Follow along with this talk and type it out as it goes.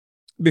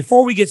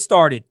Before we get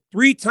started,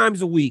 3 times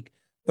a week,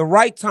 The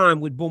Right Time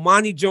with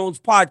Bomani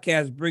Jones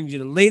podcast brings you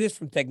the latest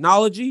from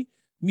technology,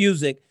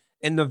 music,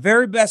 and the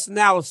very best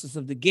analysis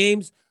of the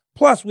games.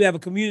 Plus, we have a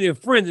community of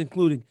friends,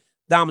 including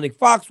Dominic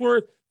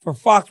Foxworth for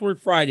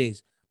Foxworth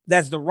Fridays.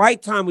 That's The Right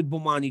Time with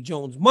Bomani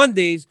Jones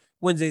Mondays,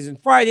 Wednesdays,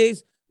 and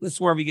Fridays.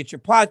 Listen wherever you get your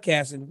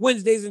podcasts. And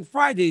Wednesdays and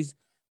Fridays,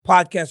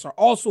 podcasts are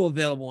also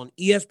available on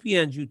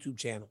ESPN's YouTube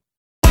channel.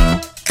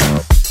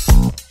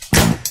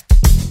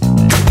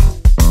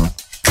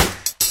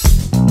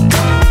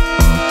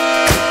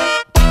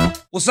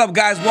 What's up,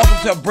 guys? Welcome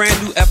to a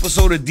brand new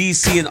episode of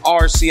DC and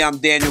RC. I'm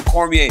Daniel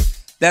Cormier.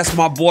 That's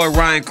my boy,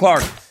 Ryan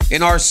Clark.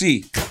 In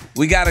RC,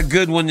 we got a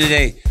good one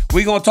today.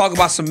 We're going to talk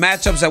about some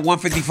matchups at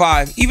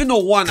 155. Even though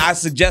one I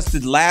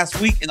suggested last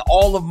week and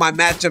all of my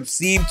matchups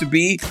seem to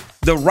be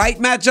the right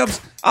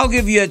matchups, I'll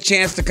give you a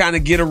chance to kind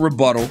of get a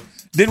rebuttal.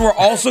 Then we're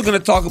also going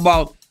to talk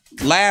about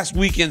last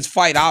weekend's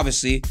fight,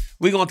 obviously.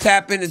 We're going to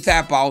tap in and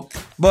tap out.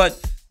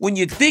 But when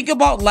you think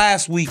about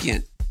last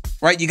weekend,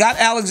 right, you got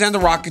Alexander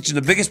Rakic in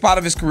the biggest spot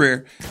of his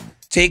career,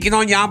 taking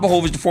on Jan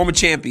Blachowicz, the former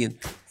champion.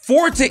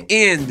 For it to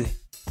end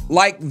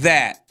like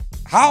that,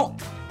 how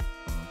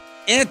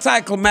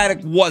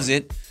anticlimactic was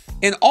it?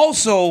 And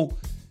also,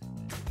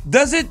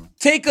 does it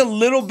take a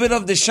little bit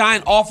of the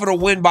shine off of the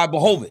win by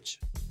Blachowicz?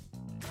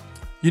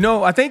 You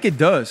know, I think it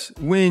does.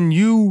 When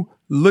you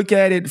look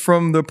at it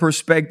from the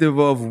perspective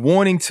of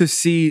wanting to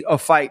see a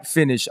fight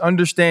finish,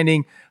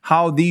 understanding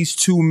how these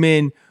two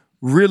men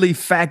really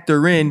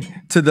factor in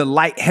to the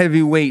light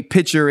heavyweight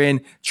picture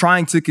and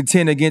trying to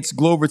contend against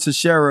Glover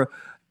Teixeira,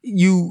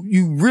 you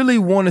really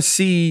want to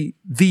see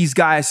these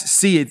guys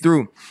see it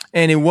through.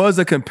 And it was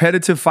a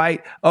competitive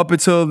fight up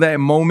until that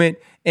moment.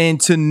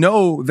 And to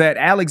know that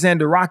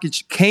Alexander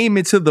Rakic came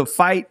into the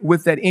fight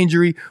with that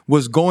injury,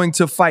 was going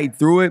to fight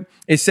through it,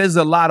 it says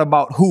a lot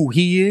about who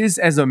he is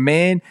as a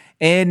man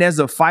and as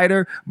a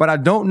fighter. But I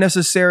don't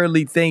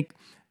necessarily think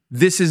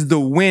this is the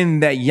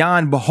win that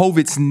Jan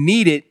Blachowicz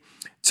needed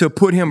to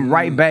put him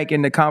right back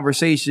in the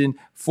conversation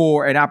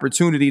for an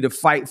opportunity to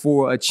fight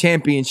for a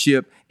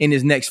championship in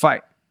his next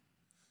fight.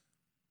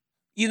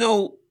 You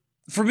know,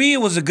 for me, it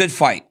was a good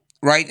fight,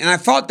 right? And I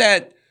thought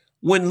that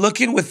when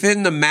looking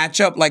within the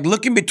matchup, like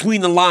looking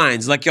between the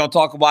lines, like y'all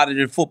talk about it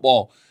in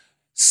football,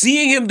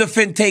 seeing him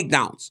defend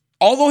takedowns.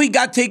 Although he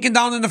got taken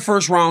down in the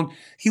first round,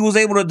 he was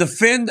able to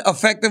defend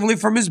effectively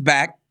from his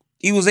back.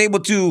 He was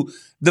able to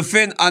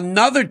defend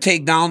another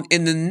takedown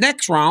in the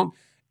next round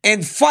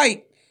and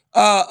fight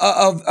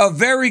a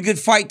very good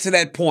fight to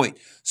that point.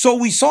 So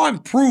we saw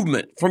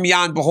improvement from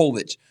Jan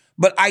Blachowicz,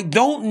 but I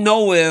don't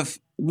know if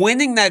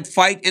winning that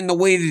fight in the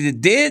way that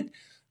it did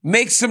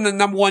makes him the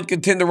number one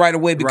contender right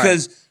away,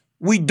 because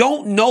we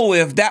don't know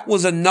if that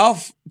was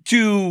enough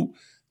to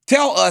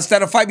tell us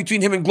that a fight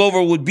between him and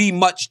Glover would be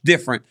much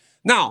different.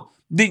 Now,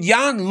 did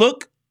Jan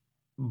look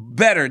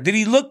better? Did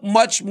he look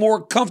much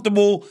more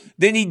comfortable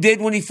than he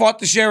did when he fought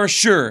Teixeira?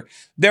 Sure.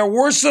 There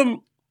were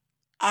some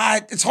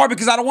it's hard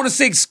because I don't want to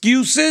say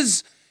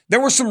excuses. There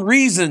were some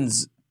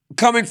reasons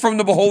coming from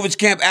the Blachowicz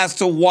camp as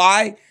to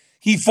why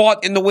he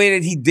fought in the way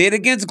that he did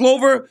against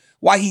Glover,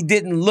 why he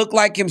didn't look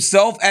like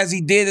himself as he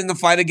did in the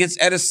fight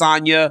against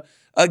Adesanya,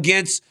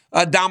 against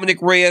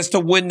Dominic Reyes to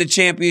win the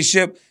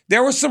championship.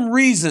 There were some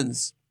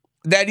reasons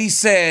that he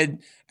said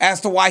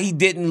as to why he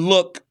didn't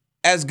look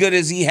as good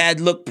as he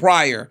had looked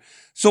prior.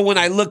 So when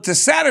I looked to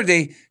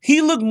Saturday, he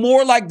looked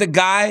more like the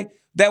guy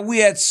that we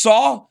had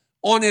saw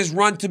on his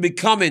run to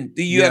becoming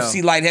the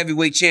UFC light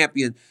heavyweight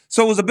champion.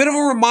 So it was a bit of a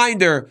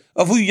reminder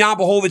of who Jan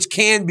Blachowicz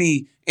can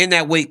be in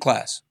that weight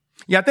class.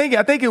 Yeah,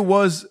 I think it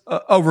was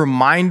a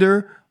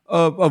reminder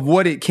of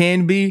what it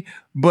can be.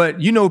 But,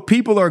 you know,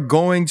 people are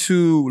going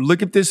to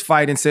look at this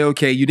fight and say,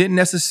 okay, you didn't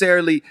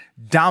necessarily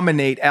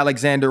dominate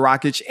Alexander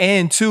Rakic.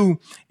 And two,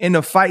 in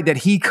a fight that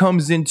he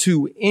comes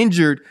into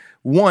injured,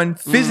 one,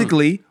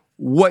 physically,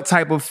 what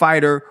type of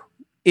fighter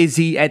is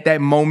he at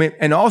that moment?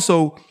 And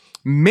also,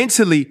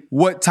 mentally,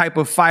 what type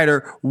of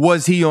fighter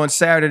was he on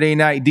Saturday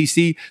night,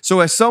 DC? So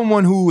as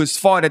someone who has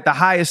fought at the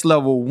highest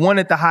level, won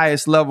at the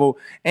highest level,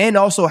 and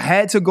also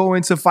had to go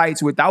into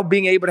fights without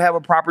being able to have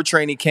a proper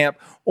training camp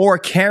or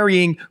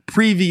carrying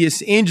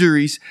previous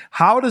injuries,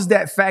 how does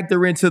that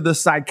factor into the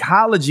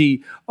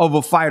psychology of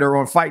a fighter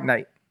on fight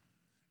night?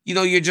 You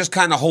know, you're just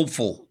kind of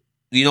hopeful.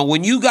 You know,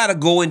 when you got to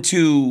go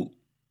into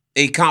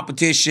a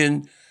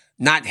competition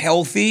not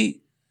healthy,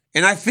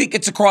 and I think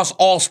it's across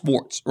all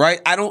sports, right?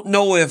 I don't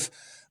know if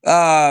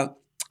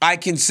I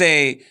can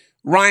say,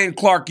 Ryan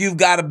Clark, you've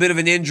got a bit of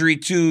an injury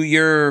to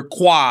your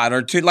quad,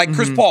 or to like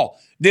Chris Paul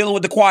dealing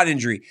with the quad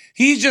injury.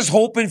 He's just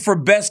hoping for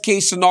best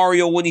case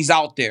scenario when he's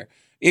out there.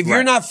 If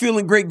you're not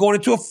feeling great going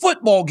into a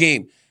football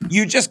game,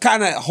 you're just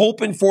kind of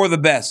hoping for the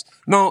best.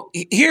 Now,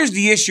 here's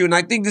the issue, and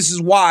I think this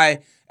is why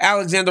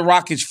Alexander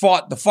Rakic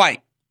fought the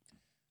fight.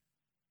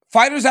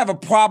 Fighters have a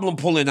problem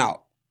pulling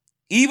out.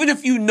 Even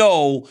if you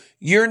know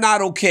you're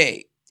not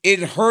okay, it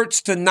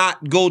hurts to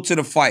not go to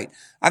the fight.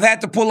 I've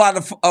had to pull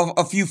out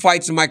a few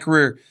fights in my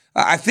career.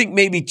 I think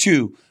maybe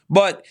 2.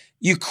 But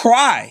you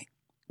cry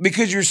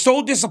because you're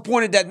so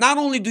disappointed that not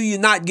only do you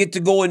not get to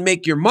go and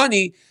make your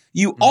money,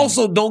 you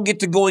also don't get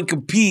to go and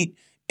compete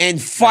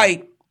and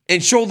fight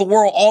and show the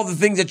world all the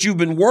things that you've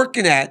been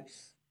working at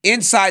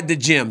inside the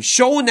gym,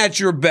 showing that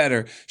you're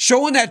better,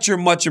 showing that you're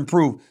much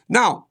improved.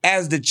 Now,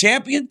 as the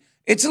champion,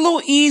 it's a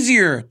little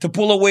easier to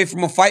pull away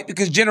from a fight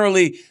because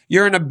generally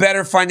you're in a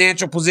better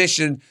financial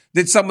position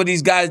than some of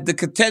these guys, the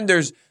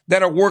contenders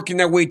that are working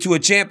their way to a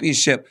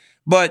championship.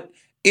 But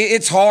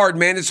it's hard,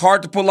 man. It's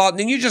hard to pull out. And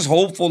then you're just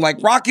hopeful. Like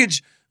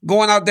Rakic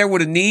going out there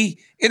with a knee,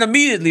 and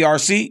immediately,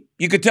 RC,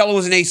 you could tell it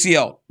was an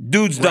ACL.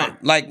 Dude's done.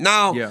 Like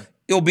now,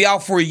 he'll be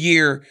out for a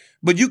year.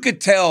 But you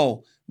could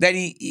tell that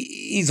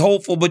he's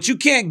hopeful. But you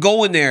can't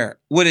go in there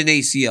with an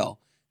ACL.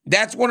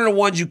 That's one of the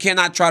ones you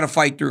cannot try to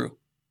fight through.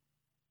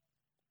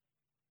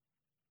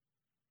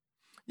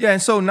 Yeah,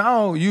 and so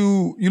now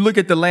you look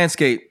at the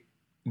landscape,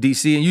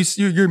 DC,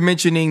 and you're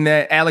mentioning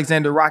that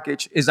Alexander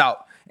Rakic is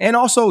out. And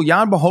also,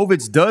 Jan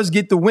Blachowicz does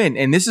get the win,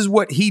 and this is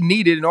what he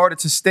needed in order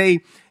to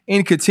stay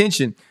in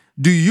contention.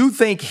 Do you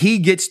think he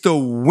gets the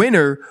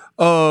winner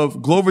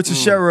of Glover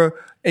Teixeira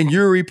and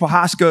Yuri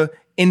Prochazka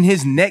in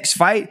his next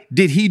fight?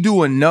 Did he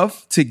do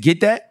enough to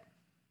get that?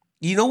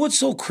 You know what's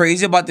so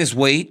crazy about this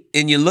weight?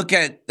 And you look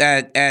at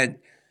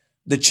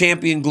the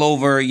champion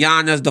Glover,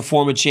 Yana's the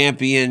former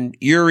champion,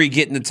 Yuri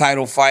getting the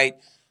title fight.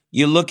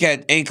 You look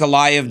at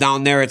Ankalaev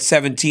down there at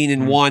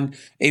 17-1,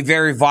 a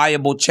very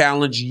viable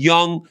challenge,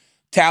 young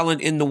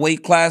talent in the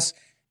weight class.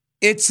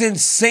 It's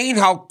insane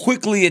how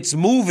quickly it's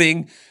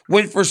moving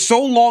when for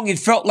so long it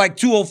felt like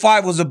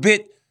 205 was a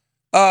bit,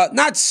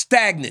 not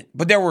stagnant,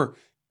 but there were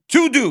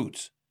two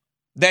dudes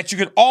that you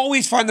could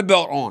always find the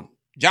belt on,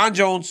 Jon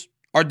Jones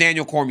or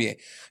Daniel Cormier.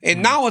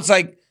 And now it's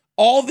like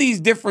all these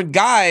different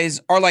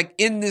guys are like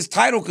in this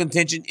title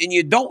contention and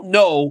you don't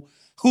know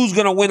who's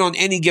going to win on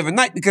any given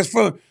night because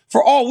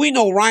for all we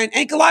know, Ryan,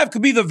 Ankalaev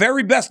could be the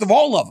very best of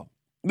all of them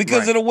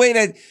because of the way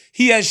that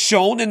he has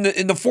shown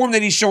in the form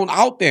that he's shown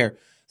out there.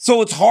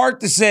 So it's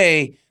hard to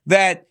say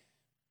that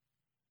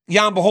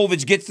Jan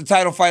Blachowicz gets the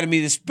title fight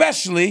immediately,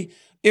 especially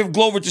if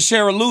Glover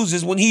Teixeira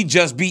loses when he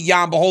just beat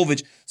Jan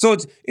Blachowicz. So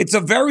it's a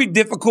very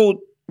difficult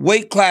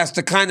weight class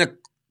to kind of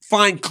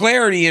find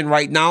clarity in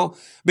right now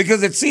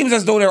because it seems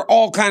as though they're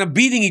all kind of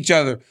beating each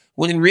other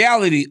when in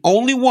reality,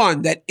 only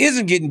one that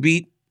isn't getting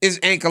beat is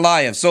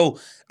Ankalaev. So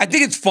I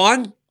think it's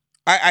fun.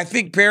 I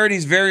think parity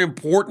is very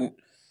important.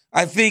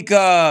 I think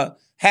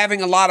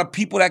having a lot of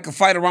people that can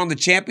fight around the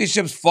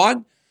championship's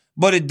fun,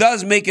 but it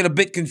does make it a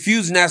bit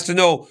confusing as to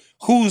know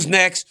who's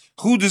next,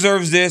 who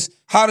deserves this,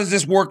 how does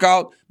this work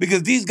out?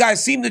 Because these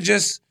guys seem to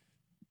just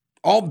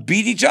all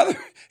beat each other.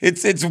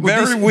 It's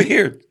very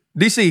weird.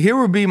 DC, here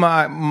would be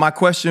my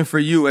question for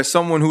you as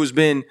someone who's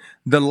been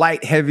the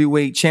light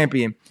heavyweight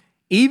champion.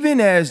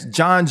 Even as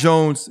Jon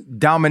Jones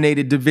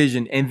dominated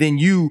division and then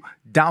you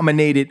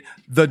dominated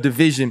the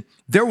division,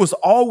 there was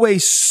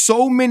always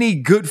so many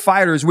good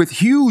fighters with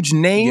huge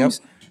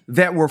names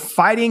that were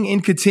fighting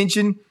in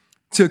contention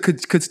to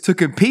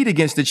compete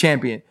against the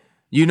champion.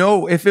 You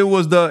know, if it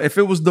was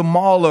the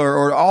Mauler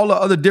or all the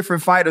other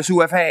different fighters who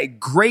have had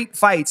great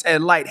fights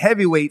at light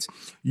heavyweights,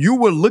 you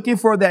were looking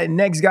for that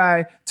next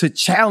guy to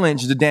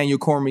challenge the Daniel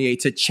Cormier,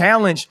 to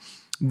challenge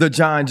the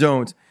Jon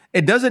Jones.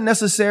 It doesn't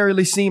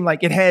necessarily seem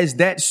like it has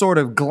that sort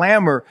of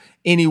glamour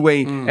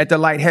anyway at the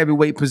light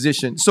heavyweight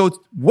position.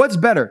 So what's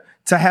better,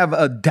 to have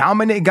a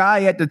dominant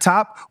guy at the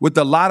top with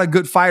a lot of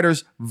good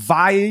fighters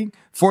vying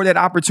for that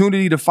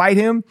opportunity to fight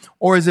him?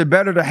 Or is it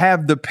better to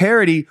have the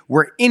parity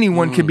where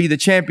anyone can be the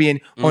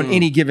champion on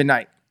any given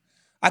night?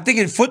 I think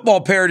in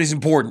football, parity is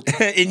important.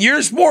 In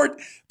your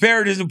sport,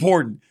 parity is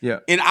important. Yeah.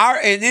 In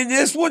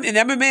this one, in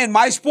MMA, in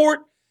my sport,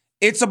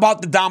 it's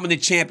about the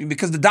dominant champion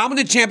because the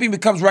dominant champion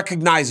becomes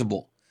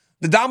recognizable.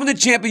 The dominant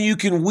champion you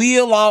can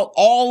wheel out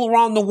all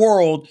around the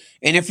world,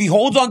 and if he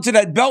holds onto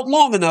that belt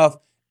long enough,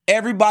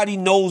 everybody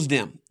knows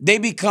them. They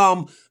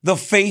become the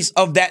face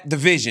of that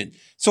division.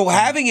 So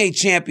having a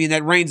champion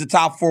that reigns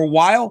atop for a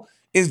while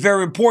is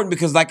very important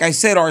because, like I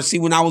said, RC,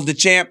 when I was the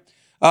champ,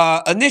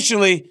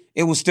 initially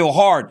it was still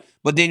hard.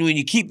 But then when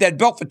you keep that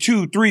belt for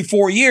 2, 3,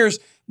 4 years,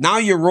 now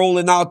you're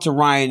rolling out to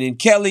Ryan and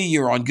Kelly.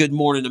 You're on Good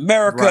Morning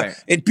America.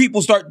 And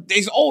people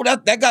they say, oh,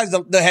 that guy's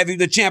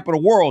the champ of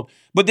the world.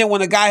 But then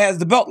when a guy has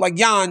the belt like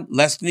Jan,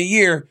 less than a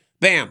year,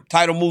 bam,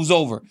 title moves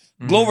over.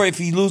 Glover, if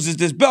he loses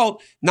this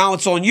belt, now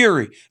it's on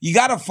Yuri. You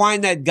got to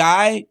find that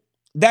guy.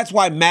 That's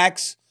why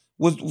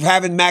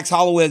having Max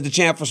Holloway as the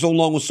champ for so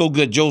long was so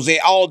good. Jose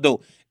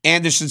Aldo,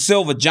 Anderson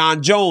Silva,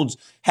 Jon Jones.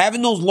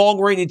 Having those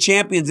long-reigning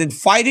champions and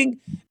fighting,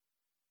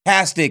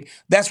 fantastic.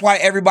 That's why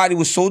everybody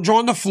was so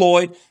drawn to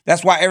Floyd.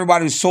 That's why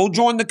everybody was so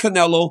drawn to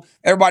Canelo.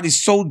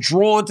 Everybody's so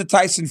drawn to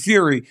Tyson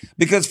Fury.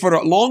 Because for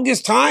the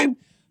longest time,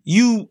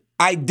 you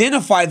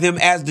identify them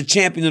as the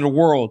champion of the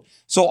world.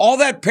 So all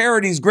that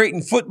parity is great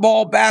in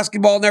football,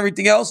 basketball, and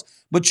everything else,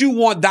 but you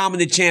want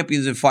dominant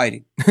champions in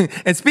fighting.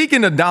 And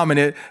speaking of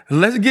dominant,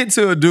 let's get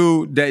to a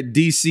dude that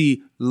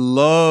DC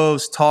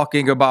loves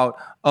talking about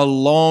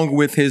along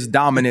with his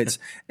dominance,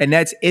 and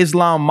that's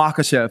Islam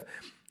Makhachev.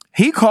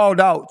 He called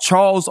out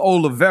Charles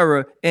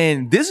Oliveira,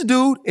 and this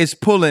dude is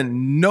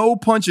pulling no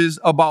punches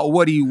about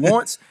what he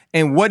wants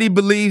and what he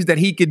believes that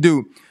he could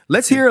do.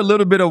 Let's hear a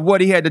little bit of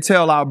what he had to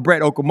tell our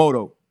Brett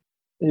Okamoto.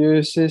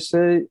 UFC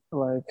say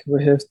like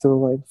we have to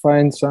like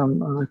find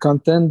some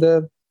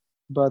contender,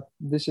 but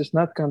this is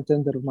not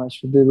contender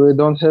match. We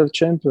don't have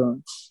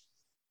champion.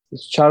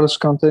 It's Charles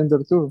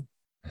contender too.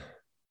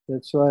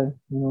 That's why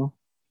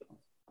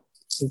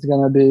it's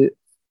gonna be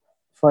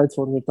fight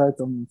for the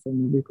title for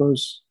me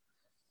because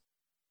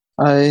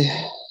I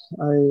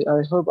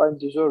hope I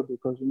deserve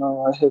because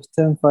I have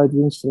 10 fight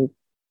win streak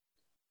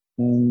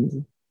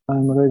and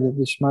I'm ready.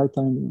 This is my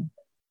time.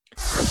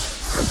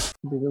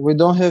 We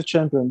don't have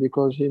champion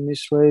because he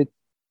missed weight.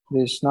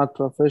 It's not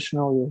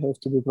professional. You have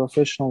to be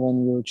professional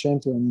when you're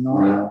champion.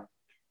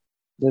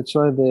 That's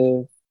why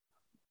we're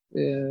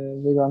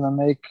gonna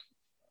make.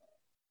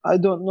 I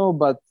don't know,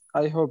 but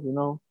I hope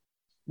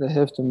they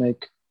have to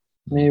make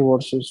me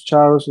versus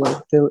Charles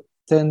like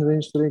 10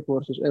 win streak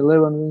versus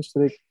 11 win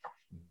streak.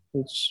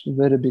 It's a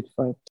very big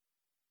fight.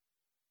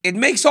 It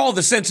makes all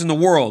the sense in the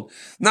world.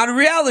 Now, the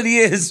reality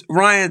is,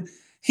 Ryan,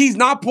 he's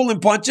not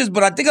pulling punches,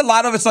 but I think a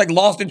lot of it's like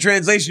lost in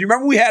translation. You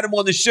remember we had him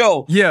on the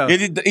show? Yeah.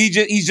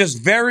 He's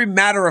just very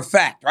matter of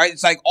fact, right?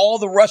 It's like all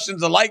the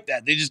Russians are like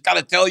that. They just kind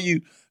of tell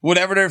you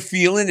whatever they're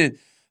feeling and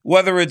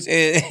whether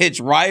it's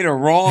right or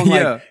wrong.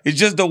 Like, it's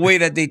just the way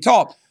that they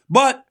talk.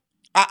 But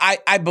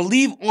I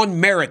believe on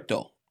merit,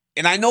 though.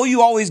 And I know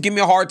you always give me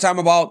a hard time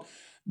about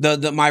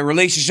my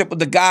relationship with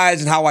the guys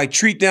and how I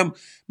treat them.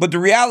 But the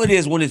reality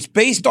is when it's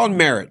based on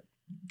merit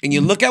and you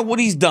look at what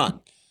he's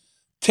done,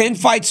 10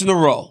 fights in a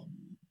row,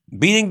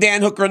 beating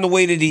Dan Hooker in the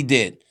way that he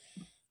did,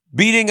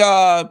 beating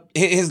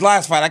his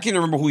last fight. I can't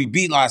remember who he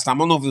beat last time. I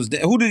don't know if it was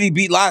who did he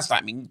beat last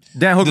time.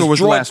 Dan Hooker was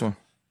the last one.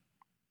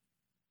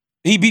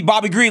 He beat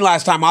Bobby Green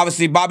last time.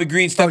 Obviously, Bobby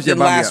Green stepped in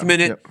last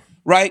minute,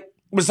 right?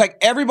 But it's like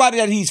everybody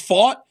that he's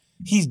fought,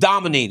 he's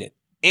dominated.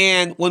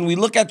 And when we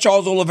look at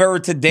Charles Oliveira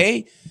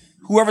today,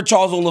 whoever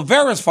Charles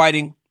Oliveira is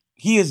fighting,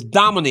 he is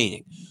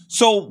dominating.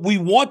 So we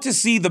want to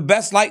see the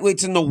best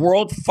lightweights in the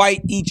world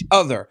fight each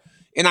other.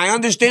 And I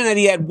understand that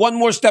he had one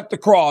more step to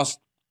cross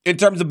in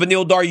terms of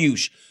Beneil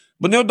Dariush.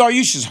 Beneil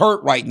Dariush is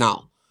hurt right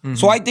now. Mm-hmm.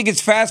 So I think it's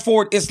fast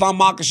forward Islam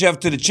Makhachev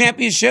to the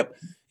championship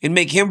and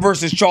make him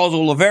versus Charles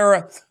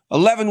Oliveira.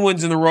 11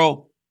 wins in a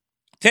row,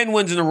 10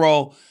 wins in a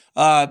row.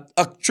 A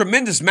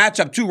tremendous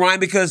matchup too, Ryan,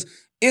 because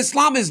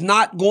Islam is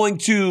not going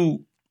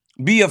to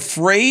be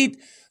afraid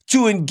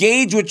to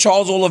engage with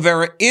Charles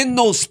Oliveira in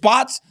those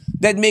spots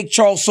that make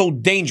Charles so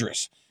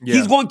dangerous. Yeah.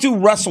 He's going to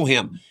wrestle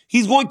him.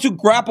 He's going to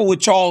grapple with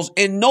Charles,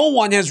 and no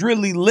one has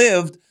really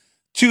lived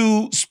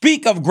to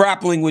speak of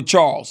grappling with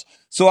Charles.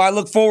 So I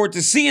look forward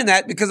to seeing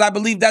that because I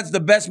believe that's the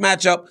best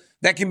matchup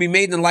that can be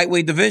made in the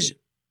lightweight division.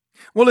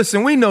 Well,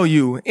 listen, we know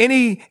you.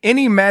 Any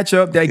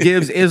matchup that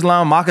gives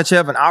Islam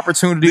Makhachev an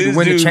opportunity to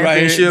win the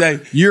championship,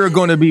 right, you're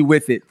going to be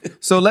with it.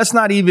 So let's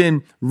not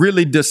even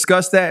really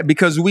discuss that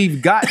because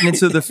we've gotten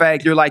into the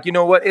fact you're like, you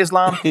know what,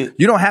 Islam, you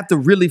don't have to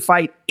really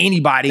fight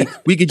anybody.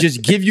 We could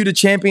just give you the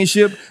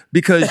championship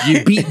because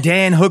you beat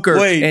Dan Hooker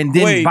and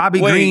then Bobby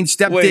Green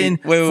stepped in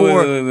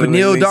for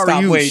Beneil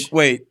Dariush.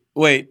 Wait.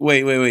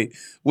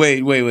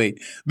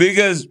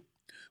 Because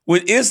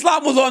when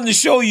Islam was on the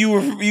show, you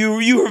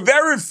were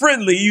very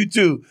friendly, you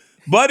two.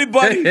 Buddy,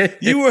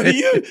 you were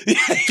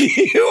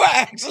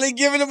actually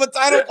giving him a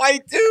title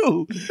fight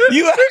too.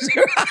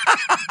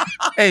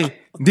 Hey,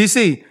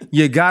 DC,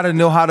 you gotta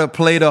know how to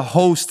play the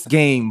host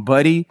game,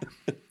 buddy.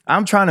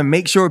 I'm trying to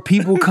make sure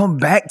people come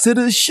back to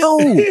the show.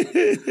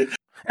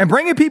 And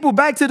bringing people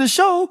back to the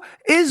show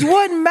is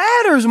what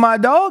matters, my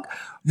dog.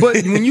 But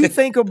when you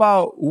think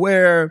about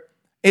where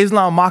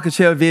Islam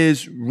Makhachev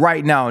is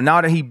right now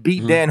that he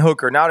beat Dan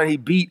Hooker, now that he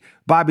beat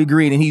Bobby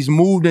Green, and he's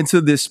moved into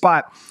this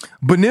spot,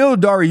 Beneil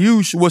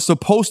Dariush was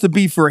supposed to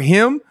be for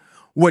him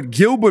what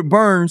Gilbert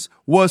Burns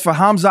was for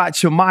Khamzat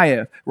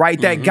Chimaev, right?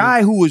 That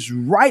guy who was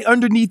right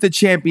underneath the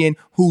champion,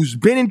 who's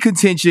been in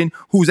contention,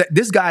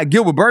 this guy,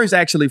 Gilbert Burns,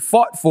 actually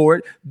fought for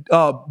it.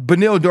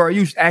 Beneil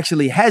Dariush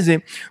actually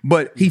hasn't,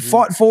 but he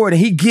fought for it, and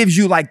he gives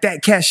you like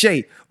that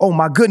cachet. Oh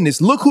my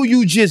goodness, look who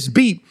you just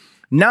beat.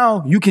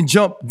 Now you can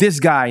jump this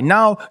guy.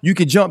 Now you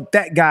can jump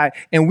that guy.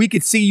 And we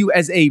could see you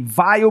as a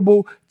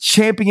viable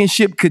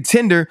championship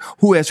contender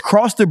who has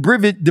crossed the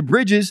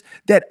bridges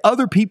that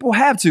other people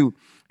have to.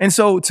 And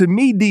so to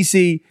me,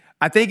 DC,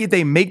 I think if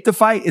they make the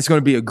fight, it's going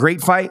to be a great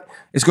fight.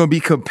 It's going to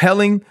be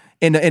compelling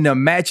in a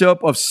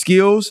matchup of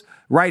skills,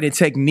 right, and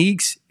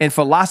techniques and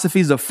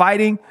philosophies of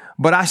fighting.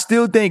 But I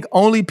still think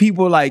only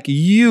people like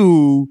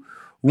you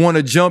want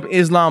to jump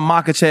Islam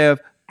Makhachev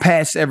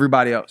past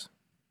everybody else.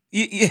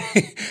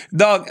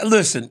 Dog,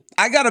 listen,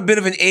 I got a bit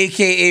of an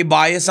AKA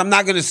bias. I'm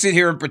not going to sit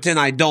here and pretend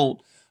I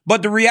don't.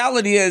 But the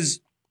reality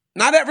is,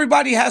 not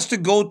everybody has to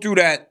go through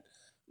that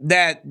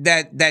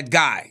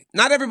guy.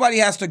 Not everybody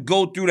has to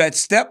go through that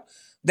step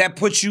that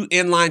puts you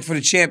in line for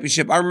the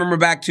championship. I remember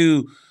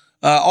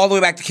all the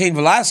way back to Cain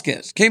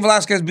Velasquez. Cain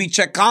Velasquez beat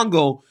Czech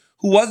Congo,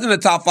 who was in the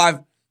top 5,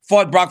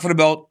 fought Brock for the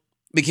belt,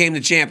 became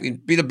the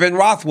champion. Either Ben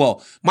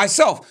Rothwell,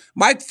 myself.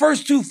 My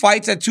first 2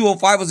 fights at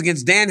 205 was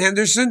against Dan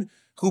Henderson,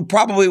 who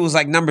probably was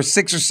like number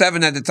 6 or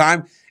 7 at the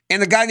time,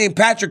 and a guy named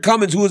Patrick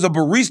Cummins, who was a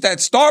barista at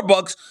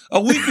Starbucks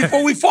a week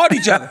before we fought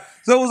each other.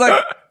 So it was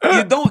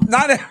like,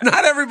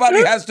 not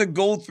everybody has to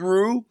go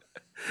through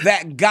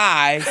that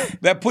guy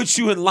that puts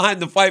you in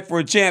line to fight for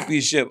a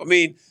championship. I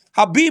mean,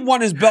 Khabib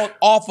won his belt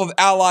off of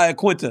Ally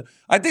Aquinta.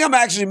 I think I'm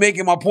actually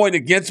making my point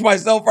against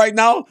myself right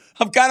now.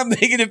 I'm kind of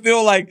making it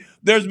feel like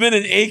there's been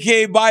an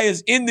AKA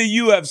bias in the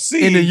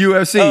UFC. In the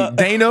UFC.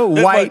 Dana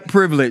White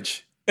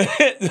privilege.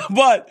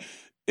 But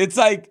it's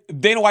like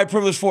Dana White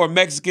privilege for a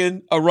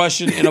Mexican, a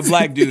Russian, and a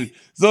black dude.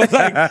 So it's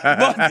like,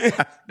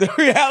 but the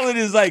reality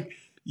is like,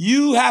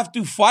 you have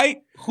to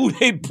fight who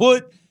they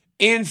put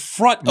in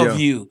front of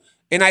you.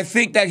 And I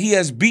think that he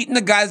has beaten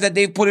the guys that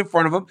they've put in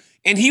front of him.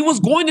 And he was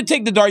going to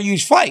take the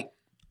Dariush fight.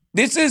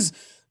 This is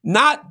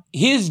not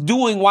his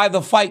doing why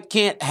the fight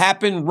can't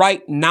happen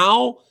right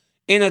now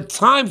in a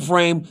time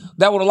frame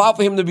that would allow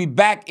for him to be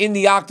back in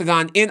the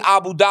octagon in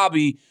Abu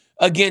Dhabi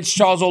against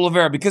Charles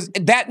Oliveira. Because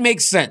that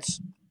makes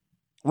sense,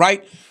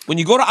 right? When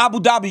you go to Abu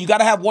Dhabi, you got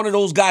to have one of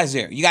those guys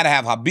there. You got to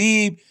have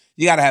Khabib.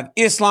 You got to have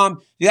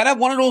Islam. You got to have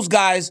one of those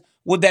guys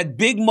with that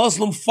big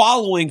Muslim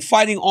following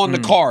fighting on the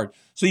card.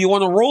 So you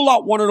want to roll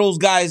out one of those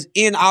guys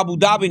in Abu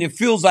Dhabi, and it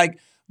feels like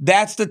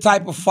that's the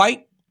type of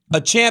fight, a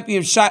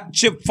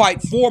championship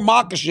fight for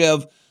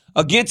Makhachev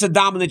against a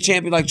dominant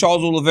champion like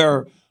Charles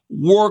Oliveira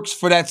works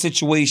for that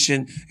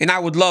situation, and I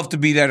would love to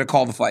be there to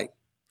call the fight.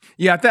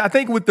 Yeah, I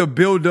think with the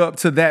build-up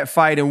to that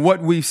fight and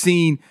what we've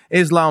seen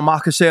Islam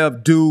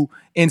Makhachev do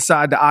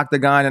inside the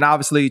octagon, and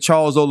obviously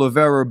Charles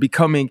Oliveira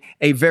becoming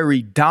a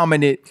very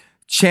dominant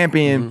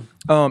champion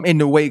in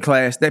the weight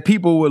class, that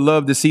people would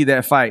love to see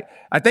that fight.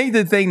 I think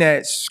the thing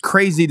that's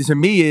crazy to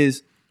me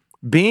is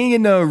being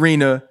in the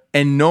arena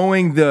and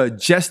knowing the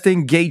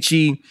Justin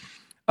Gaethje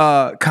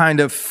kind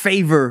of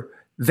favor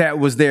that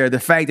was there. The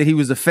fact that he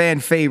was a fan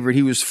favorite,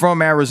 he was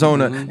from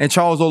Arizona, and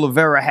Charles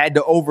Oliveira had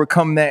to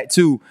overcome that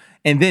too.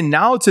 And then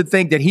now to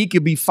think that he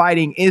could be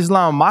fighting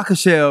Islam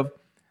Makhachev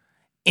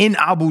in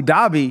Abu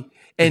Dhabi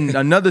in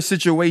another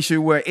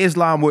situation where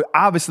Islam would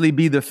obviously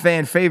be the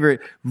fan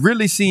favorite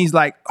really seems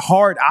like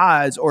hard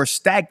odds or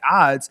stacked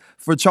odds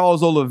for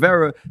Charles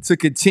Oliveira to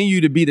continue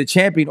to be the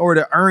champion or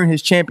to earn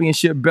his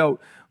championship belt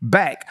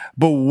back.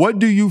 But what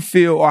do you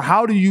feel, or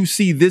how do you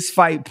see this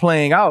fight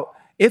playing out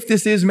if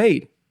this is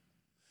made?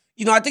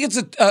 You know, I think it's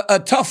a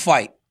tough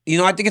fight. You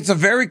know, I think it's a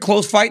very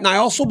close fight. And I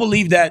also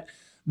believe that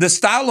the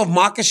style of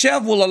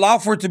Makhachev will allow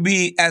for it to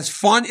be as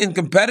fun and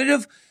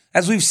competitive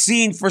as we've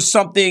seen for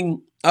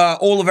something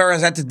Oliveira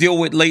has had to deal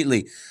with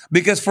lately.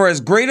 Because for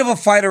as great of a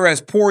fighter as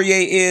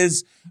Poirier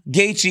is,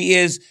 Gaethje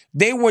is,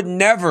 they would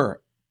never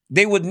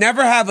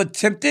have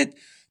attempted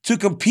to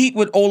compete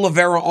with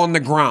Oliveira on the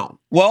ground.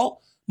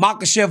 Well,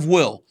 Makhachev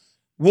will.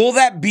 Will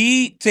that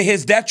be to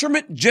his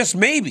detriment? Just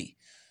maybe.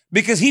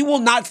 Because he will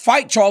not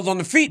fight Charles on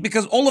the feet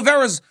because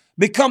Oliveira's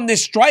become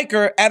this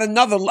striker at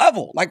another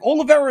level. Like,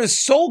 Oliveira is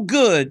so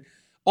good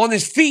on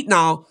his feet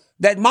now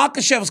that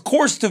Makhachev's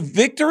course to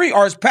victory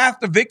or his path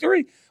to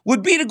victory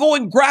would be to go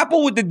and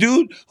grapple with the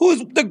dude who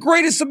is the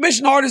greatest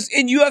submission artist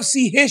in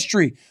UFC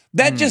history.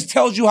 That just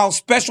tells you how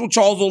special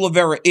Charles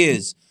Oliveira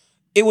is.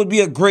 It would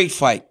be a great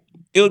fight.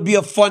 It would be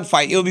a fun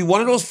fight. It would be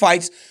one of those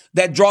fights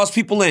that draws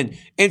people in.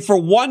 And for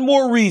one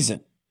more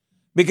reason,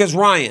 because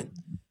Ryan,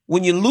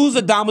 when you lose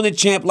a dominant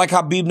champ like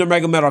Khabib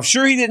Nurmagomedov,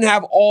 sure, he didn't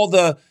have all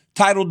the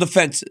title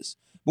defenses,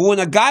 but when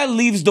a guy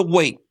leaves the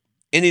weight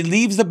and he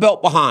leaves the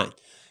belt behind,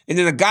 and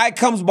then a guy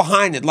comes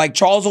behind it like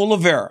Charles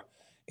Oliveira,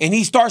 and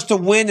he starts to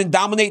win and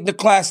dominate the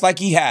class like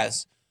he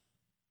has,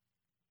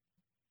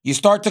 you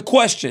start to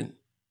question,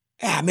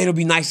 man, it'll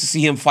be nice to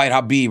see him fight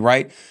Khabib,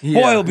 right?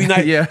 Yeah. Boy, it'll be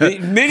nice.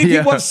 Many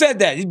people have said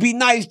that. It'd be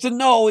nice to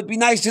know. It'd be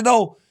nice to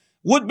know.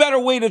 What better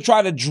way to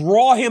try to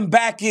draw him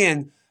back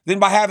in than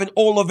by having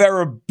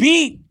Oliveira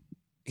beat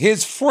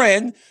his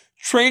friend,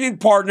 training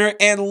partner,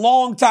 and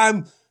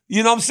longtime,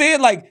 you know what I'm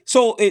saying? Like,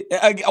 so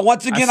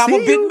once again, I'm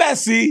a bit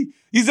messy.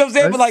 You know what I'm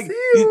saying? But like,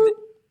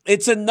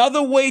 it's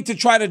another way to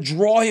try to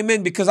draw him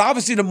in because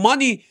obviously the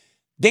money,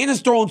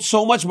 Dana's throwing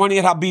so much money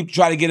at Khabib to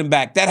try to get him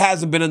back. That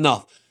hasn't been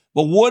enough.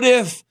 But what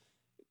if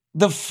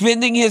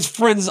defending his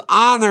friend's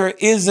honor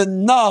is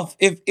enough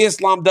if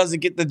Islam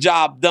doesn't get the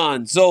job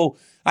done? So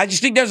I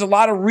just think there's a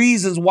lot of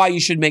reasons why you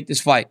should make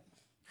this fight.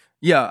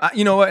 Yeah,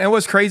 you know what? And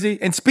what's crazy?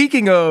 And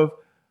speaking of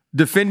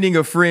defending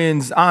a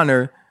friend's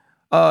honor,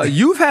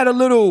 you've had a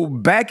little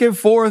back and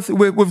forth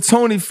with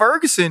Tony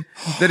Ferguson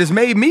that has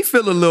made me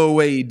feel a little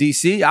way,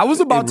 DC. I was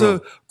about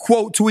to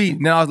quote tweet,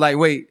 and then I was like,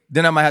 wait,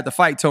 then I might have to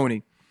fight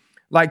Tony.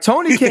 Like,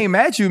 Tony came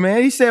at you,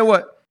 man. He said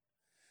what?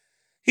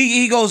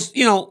 He goes,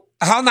 you know,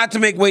 how not to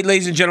make weight,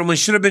 ladies and gentlemen,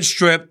 should have been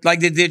stripped like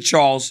they did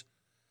Charles.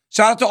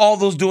 Shout out to all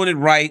those doing it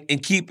right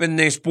and keeping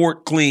their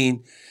sport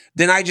clean.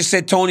 Then I just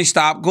said, Tony,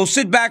 stop. Go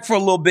sit back for a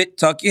little bit.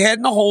 Tuck your head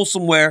in a hole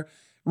somewhere.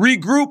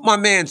 Regroup, my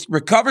man.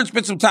 Recover and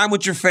spend some time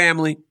with your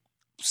family.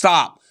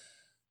 Stop.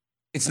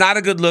 It's not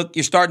a good look.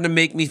 You're starting to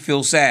make me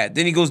feel sad.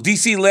 Then he goes,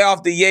 DC, lay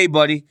off the yay,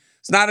 buddy.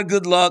 It's not a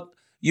good look.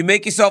 You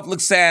make yourself look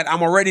sad.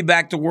 I'm already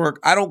back to work.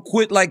 I don't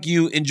quit like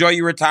you. Enjoy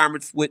your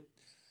retirement with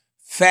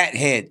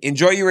Fathead.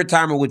 Enjoy your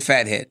retirement with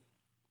Fathead.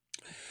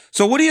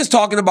 So what he is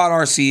talking about,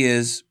 RC,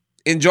 is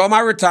enjoy my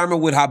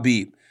retirement with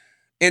Khabib.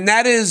 And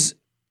that is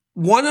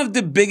one of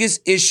the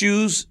biggest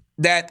issues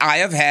that I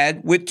have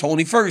had with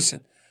Tony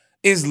Ferguson,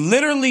 is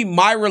literally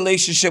my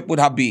relationship with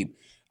Khabib.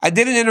 I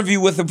did an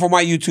interview with him for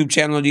my YouTube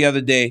channel the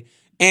other day,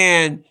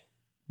 and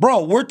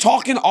bro, we're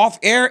talking off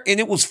air, and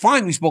it was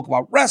fine. We spoke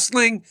about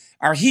wrestling,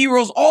 our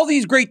heroes, all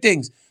these great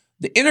things.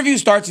 The interview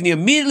starts, and he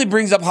immediately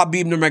brings up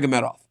Khabib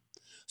Nurmagomedov.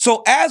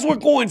 So as we're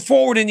going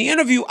forward in the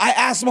interview, I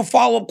asked him a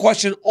follow-up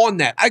question on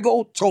that. I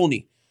go,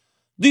 Tony,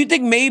 do you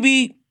think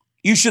maybe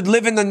you should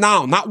live in the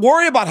now, not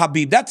worry about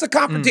Khabib? That's a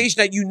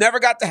confrontation that you never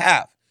got to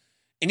have.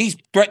 And he's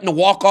threatened to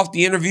walk off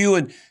the interview,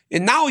 and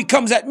now he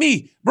comes at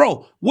me.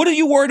 Bro, what are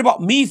you worried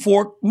about me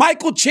for?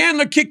 Michael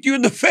Chandler kicked you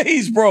in the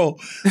face, bro.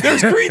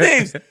 There's 3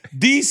 names.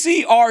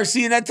 DC,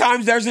 RC, and at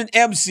times there's an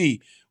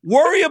MC.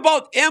 Worry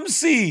about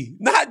MC,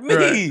 not me.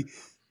 Right.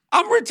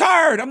 I'm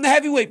retired. I'm the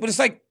heavyweight. But it's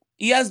like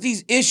he has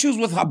these issues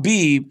with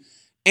Khabib,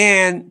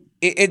 and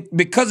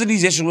because of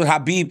these issues with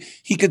Khabib,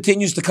 he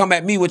continues to come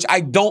at me, which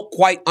I don't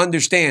quite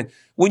understand.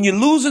 When you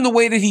lose in the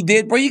way that he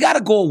did, bro, you got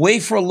to go away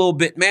for a little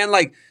bit, man.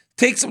 Like,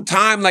 take some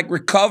time, like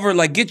recover,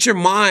 like get your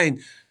mind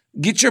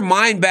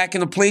back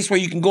in a place where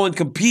you can go and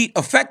compete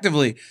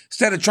effectively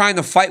instead of trying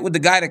to fight with the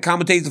guy that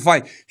commentates the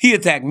fight. He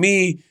attacked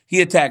me.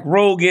 He attacked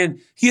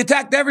Rogan. He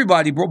attacked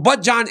everybody, bro,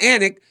 but Jon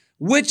Anik,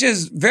 which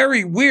is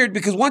very weird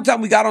because one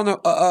time we got on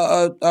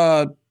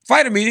a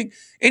fighter meeting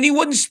and he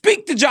wouldn't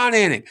speak to Jon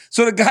Anik.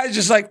 So the guy's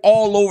just like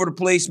all over the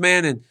place,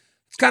 man. And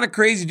it's kind of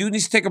crazy. Dude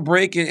needs to take a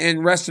break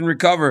and rest and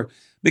recover,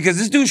 because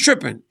this dude's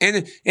tripping.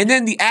 And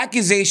then the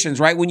accusations,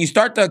 right? When you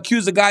start to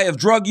accuse a guy of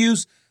drug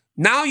use,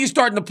 now you're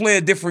starting to play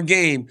a different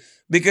game,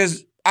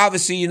 because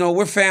obviously, you know,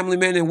 we're family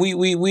men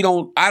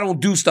and I don't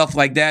do stuff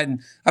like that.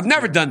 And I've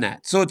never done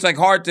that. So it's like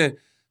hard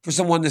for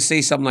someone to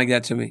say something like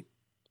that to me.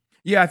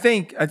 Yeah, I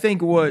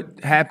think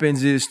what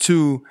happens is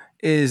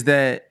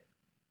that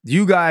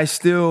you guys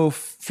still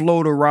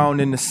float around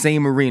in the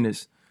same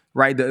arenas,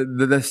 right?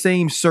 The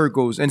same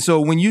circles. And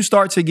so when you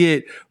start to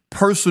get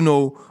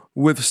personal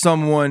with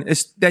someone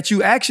that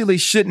you actually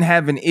shouldn't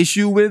have an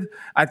issue with,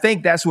 I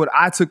think that's what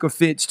I took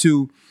offense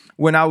to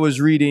when I was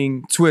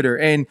reading Twitter.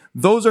 And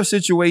those are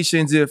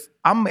situations, if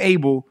I'm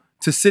able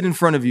to sit in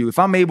front of you, if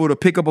I'm able to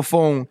pick up a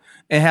phone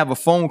and have a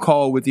phone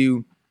call with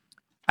you,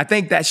 I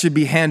think that should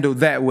be handled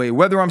that way.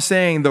 Whether I'm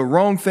saying the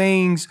wrong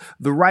things,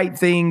 the right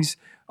things,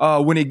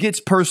 when it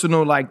gets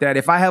personal like that,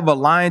 if I have a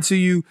line to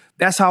you,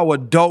 that's how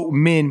adult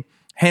men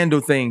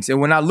handle things. And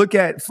when I look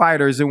at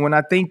fighters and when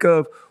I think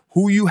of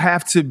who you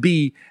have to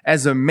be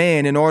as a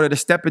man in order to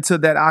step into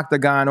that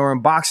octagon, or in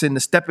boxing to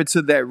step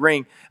into that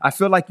ring, I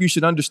feel like you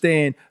should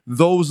understand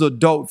those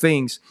adult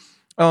things.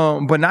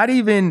 But not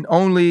even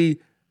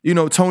only, you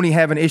know, Tony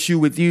having an issue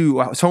with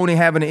you, Tony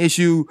having an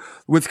issue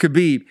with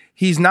Khabib.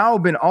 He's now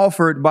been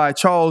offered by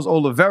Charles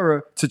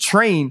Oliveira to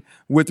train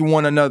with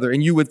one another.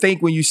 And you would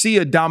think when you see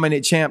a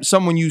dominant champ,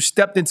 someone you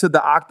stepped into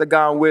the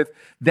octagon with,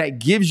 that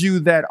gives you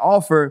that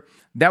offer,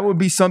 that would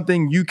be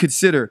something you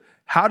consider.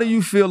 How do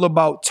you feel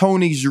about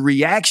Tony's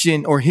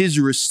reaction or his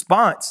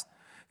response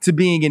to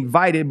being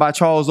invited by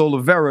Charles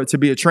Oliveira to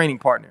be a training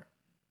partner?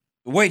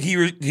 Wait,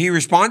 he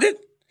responded?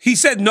 He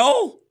said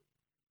no?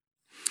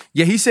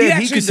 Yeah, he said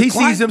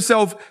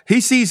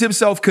he sees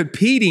himself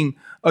competing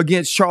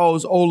against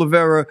Charles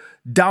Oliveira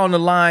down the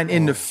line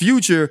in the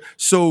future.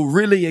 So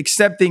really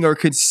accepting or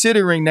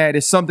considering that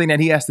is something that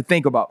he has to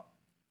think about.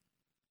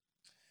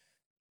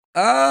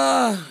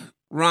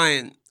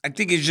 Ryan, I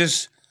think it's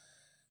just,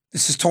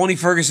 this is Tony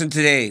Ferguson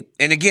today.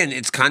 And again,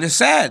 it's kind of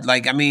sad.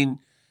 Like, I mean,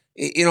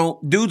 you know,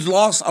 dude's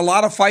lost a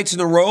lot of fights in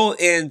a row.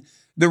 And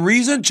the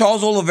reason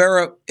Charles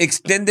Oliveira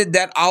extended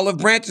that olive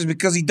branch is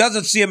because he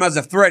doesn't see him as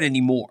a threat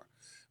anymore.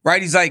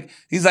 Right? He's like,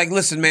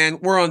 listen, man,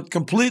 we're on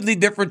completely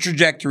different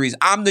trajectories.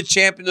 I'm the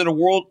champion of the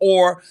world,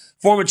 or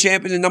former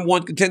champion and number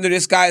one contender.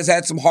 This guy has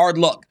had some hard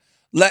luck.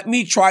 Let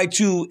me try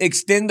to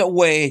extend a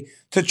way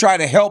to try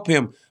to help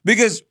him.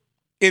 Because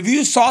if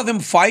you saw them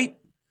fight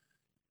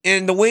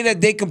and the way that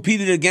they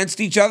competed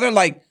against each other,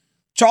 like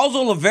Charles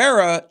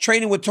Oliveira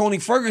training with Tony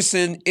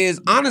Ferguson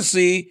is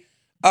honestly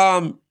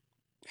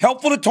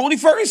helpful to Tony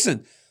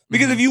Ferguson.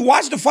 Because if you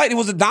watch the fight, it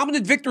was a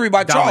dominant victory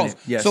by Charles.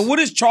 Yes. So what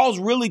is Charles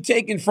really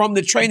taking from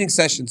the training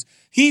sessions?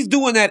 He's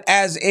doing that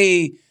as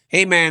a,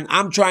 hey, man,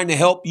 I'm trying to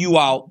help you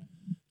out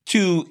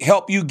to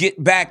help you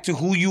get back to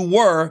who you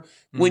were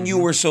when you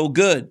were so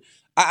good.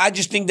 I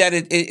just think that,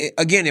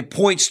 it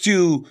points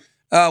to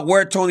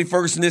where Tony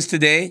Ferguson is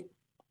today.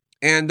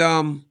 And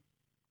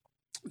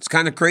it's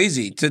kind of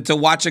crazy to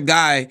watch a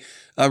guy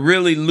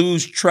really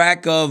lose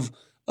track of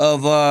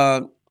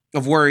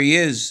where he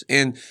is.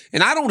 And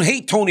I don't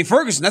hate Tony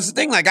Ferguson. That's the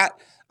thing. Like,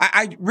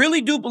 I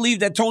really do believe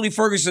that Tony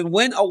Ferguson,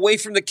 when away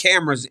from the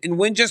cameras and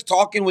when just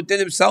talking within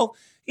himself,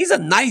 he's a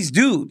nice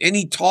dude. And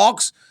he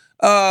talks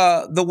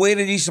the way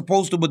that he's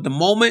supposed to. But the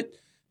moment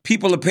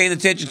people are paying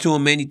attention to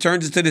him, man, he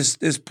turns into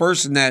this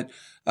person that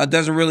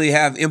doesn't really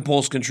have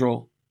impulse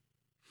control.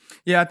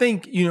 Yeah, I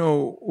think,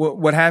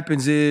 what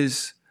happens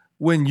is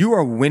when you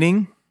are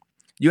winning,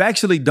 you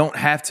actually don't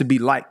have to be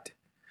liked,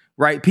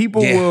 right?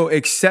 People Yeah. will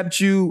accept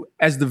you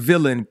as the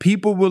villain.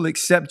 People will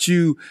accept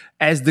you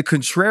as the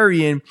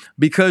contrarian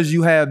because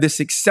you have this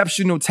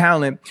exceptional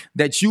talent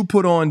that you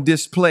put on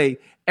display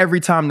every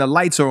time the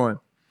lights are on.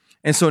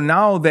 And so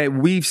now that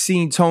we've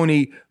seen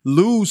Tony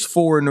lose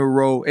 4 in a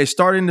row, it's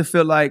starting to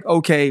feel like,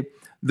 okay,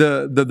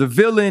 the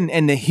villain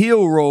and the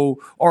heel role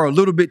are a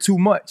little bit too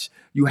much.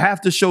 You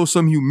have to show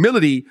some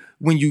humility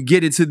when you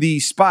get into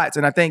these spots.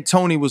 And I think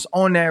Tony was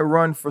on that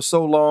run for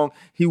so long.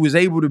 He was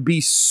able to be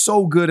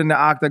so good in the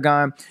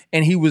octagon,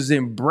 and he was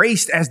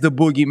embraced as the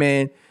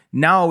boogeyman.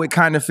 Now it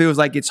kind of feels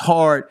like it's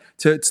hard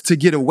to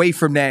get away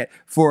from that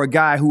for a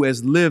guy who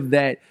has lived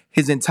that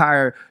his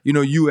entire,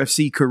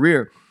 UFC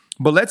career.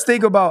 But let's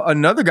think about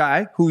another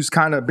guy who's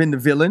kind of been the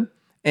villain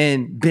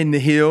and been the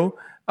heel,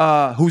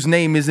 whose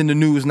name is in the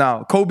news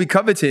now. Colby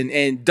Covington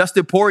and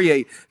Dustin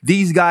Poirier.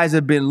 These guys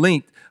have been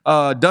linked.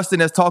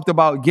 Dustin has talked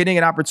about getting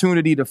an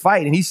opportunity to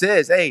fight, and he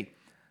says, hey,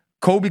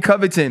 Colby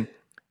Covington,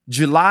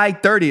 July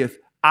 30th,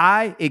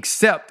 I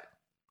accept.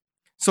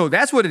 So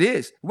that's what it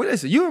is. Well,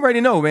 listen, you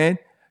already know, man.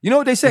 You know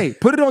what they say?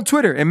 Put it on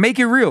Twitter and make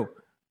it real.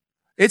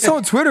 It's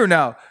on Twitter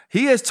now.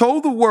 He has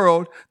told the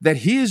world that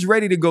he is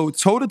ready to go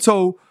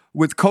toe-to-toe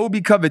with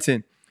Colby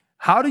Covington.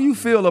 How do you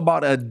feel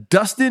about a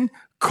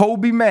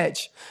Dustin-Colby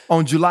match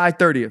on July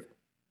 30th?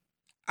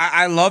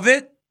 I love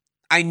it.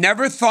 I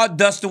never thought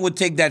Dustin would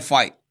take that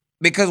fight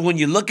because when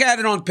you look at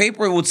it on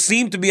paper, it would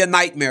seem to be a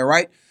nightmare,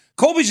 right?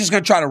 Colby's just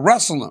going to try to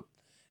wrestle him.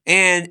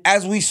 And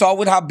as we saw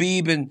with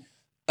Khabib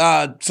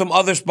and some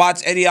other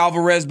spots, Eddie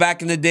Alvarez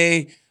back in the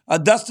day,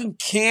 Dustin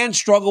can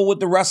struggle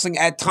with the wrestling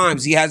at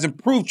times. He has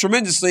improved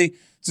tremendously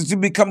since he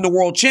become the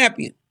world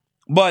champion.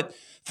 But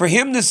for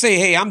him to say,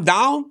 hey, I'm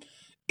down,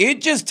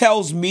 it just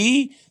tells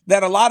me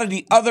that a lot of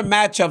the other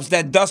matchups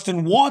that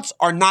Dustin wants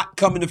are not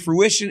coming to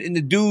fruition, and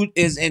the dude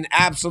is an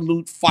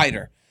absolute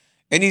fighter.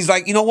 And he's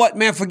like, you know what,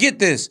 man, forget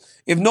this.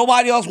 If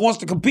nobody else wants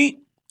to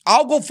compete,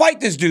 I'll go fight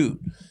this dude.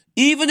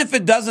 Even if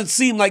it doesn't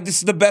seem like this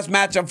is the best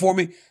matchup for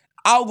me,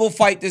 I'll go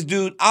fight this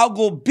dude. I'll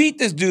go beat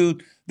this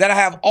dude that I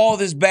have all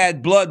this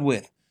bad blood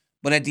with.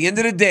 But at the end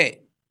of the day,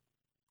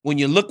 when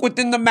you look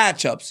within the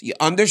matchups, you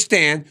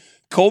understand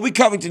Colby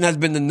Covington has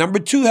been the number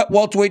 2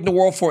 welterweight in the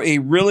world for a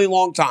really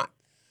long time.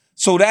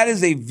 So that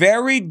is a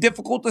very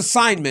difficult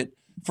assignment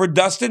for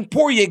Dustin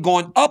Poirier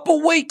going up a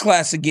weight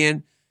class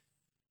again,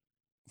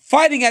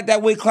 fighting at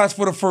that weight class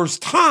for the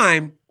first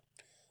time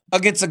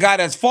against a guy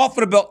that's fought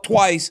for the belt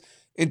twice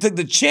and took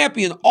the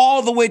champion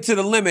all the way to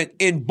the limit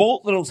in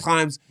both of those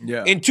times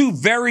in 2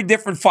 very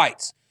different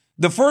fights.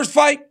 The first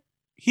fight,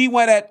 he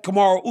went at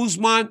Kamaru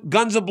Usman,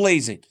 guns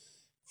a-blazing.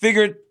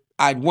 Figured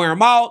I'd wear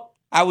him out.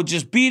 I would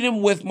just beat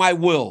him with my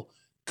will.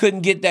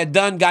 Couldn't get that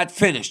done, got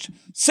finished.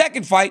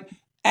 Second fight,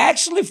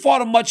 actually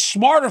fought a much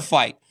smarter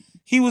fight.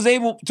 He was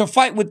able to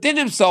fight within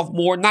himself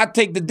more, not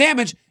take the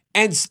damage,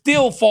 and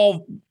still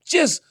fall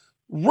just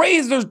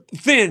razor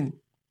thin,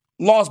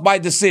 lost by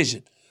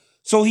decision.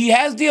 So he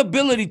has the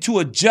ability to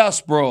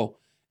adjust, bro,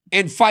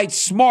 and fight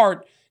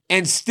smart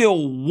and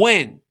still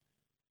win.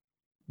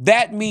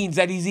 That means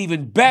that he's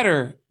even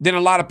better than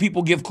a lot of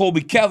people give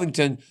Colby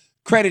Covington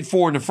credit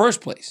for in the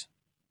first place.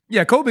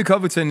 Yeah, Colby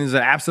Covington is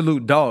an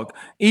absolute dog.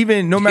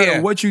 Even no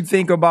matter what you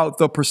think about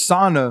the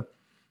persona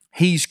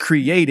he's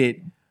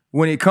created,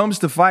 when it comes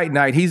to fight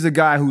night, he's a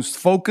guy who's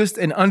focused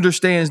and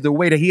understands the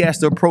way that he has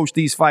to approach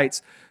these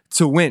fights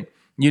to win.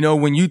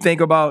 When you think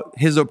about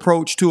his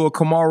approach to a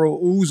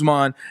Kamaru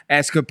Usman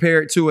as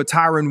compared to a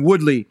Tyron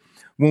Woodley,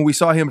 when we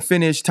saw him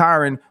finish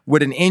Tyron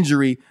with an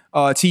injury,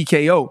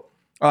 TKO,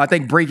 I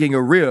think breaking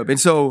a rib. And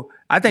so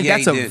I think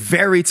that's a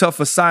very tough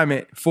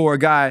assignment for a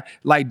guy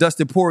like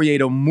Dustin Poirier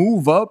to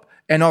move up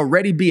and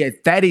already be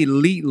at that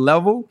elite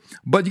level.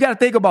 But you got to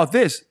think about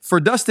this. For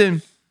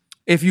Dustin,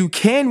 if you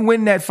can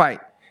win that fight,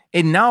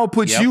 it now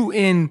puts you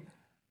in,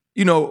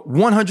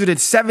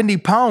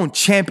 170-pound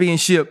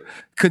championship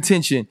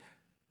contention.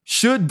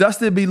 Should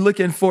Dustin be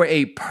looking for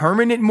a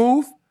permanent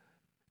move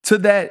to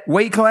that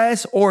weight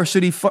class, or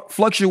should he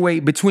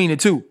fluctuate between the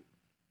two?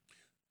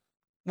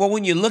 Well,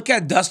 when you look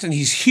at Dustin,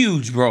 he's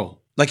huge, bro.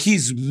 Like,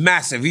 he's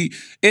massive.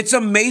 It's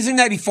amazing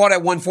that he fought at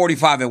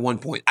 145 at one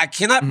point. I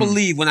cannot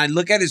believe when I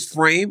look at his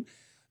frame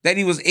that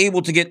he was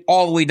able to get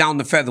all the way down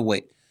to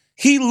featherweight.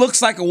 He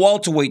looks like a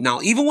welterweight now.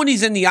 Even when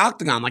he's in the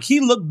octagon, like, he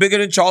looked bigger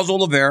than Charles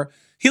Oliveira.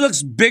 He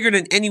looks bigger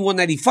than anyone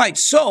that he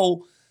fights.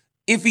 So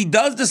if he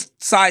does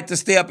decide to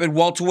stay up at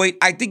welterweight,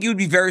 I think he would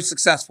be very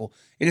successful.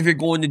 And if you're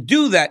going to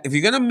do that, if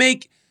you're going to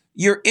make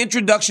your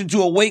introduction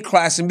to a weight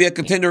class and be a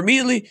contender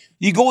immediately,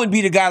 you go and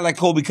beat a guy like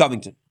Colby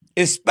Covington,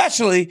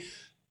 especially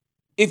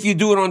if you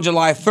do it on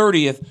July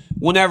 30th,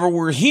 whenever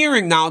we're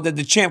hearing now that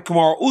the champ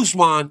Kamaru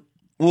Usman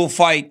will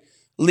fight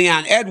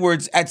Leon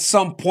Edwards at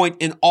some point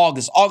in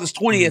August. August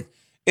 20th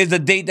is the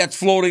date that's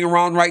floating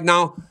around right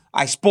now.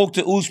 I spoke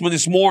to Usman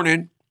this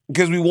morning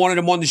because we wanted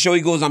him on the show.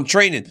 He goes, I'm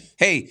training.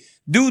 Hey,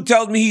 dude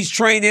tells me he's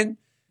training,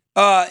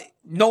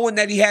 knowing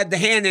that he had the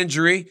hand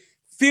injury.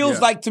 Feels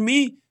like, to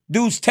me,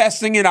 dude's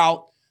testing it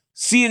out.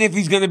 seeing if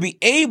he's going to be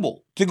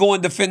able to go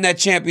and defend that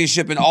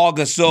championship in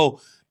August. So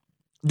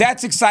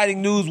that's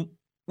exciting news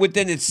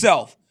within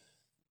itself.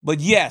 But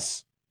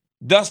yes,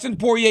 Dustin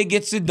Poirier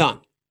gets it done.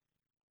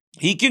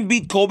 He can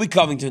beat Colby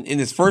Covington in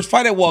his first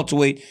fight at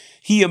welterweight.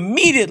 He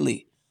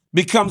immediately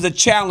becomes a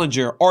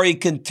challenger or a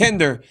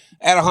contender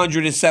at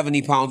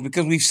 170 pounds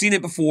because we've seen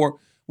it before.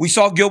 We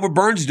saw Gilbert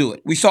Burns do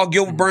it.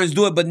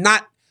 But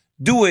not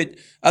do it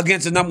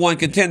against a number one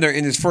contender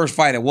in his first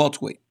fight at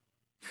welterweight.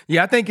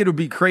 Yeah, I think it'll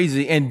be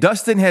crazy. And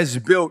Dustin has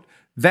built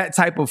that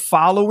type of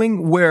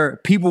following where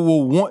people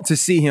will want to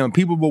see him.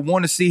 People will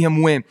want to see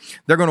him win.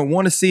 They're going to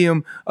want to see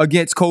him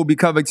against Colby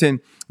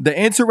Covington. The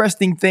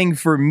interesting thing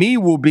for me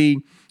will be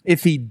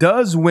if he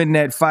does win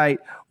that fight,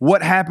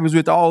 what happens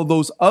with all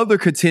those other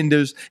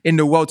contenders in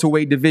the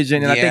welterweight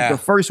division? And I think the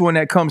first one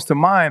that comes to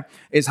mind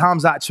is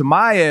Khamzat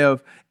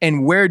Chimaev.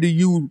 And where do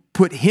you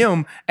put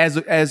him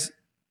as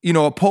you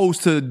know,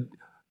 opposed to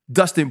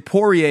Dustin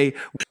Poirier?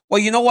 Well,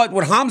 you know what?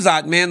 With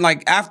Khamzat, man,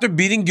 like after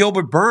beating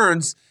Gilbert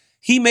Burns,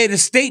 he made a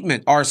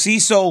statement,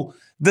 RC. So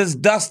does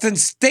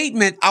Dustin's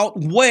statement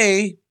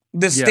outweigh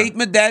the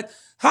statement that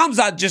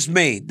Khamzat just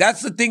made?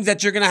 That's the things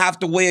that you're going to have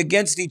to weigh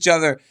against each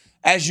other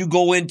as you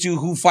go into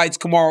who fights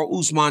Kamaru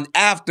Usman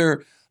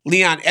after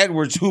Leon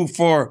Edwards,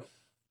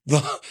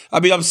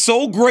 I'm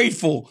so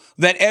grateful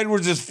that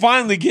Edwards is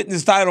finally getting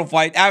his title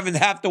fight, having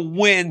have to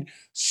win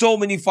so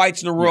many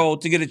fights in a row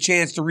to get a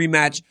chance to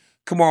rematch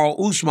Kamaru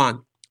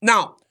Usman.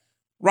 Now,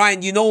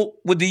 Ryan, you know,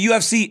 with the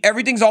UFC,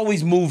 everything's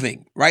always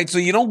moving, right? So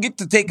you don't get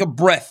to take a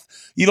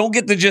breath. You don't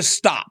get to just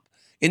stop.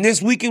 And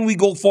this weekend, we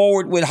go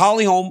forward with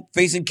Holly Holm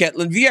facing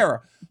Ketlen Vieira.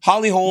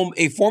 Holly Holm,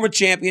 a former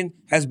champion,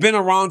 has been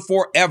around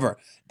forever.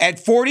 At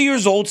 40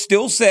 years old,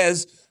 still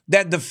says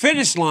that the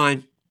finish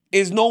line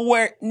is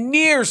nowhere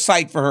near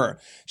sight for her.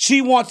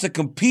 She wants to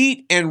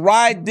compete and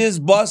ride this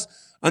bus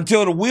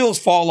until the wheels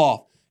fall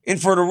off.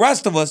 And for the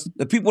rest of us,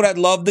 the people that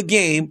love the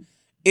game,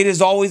 it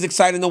is always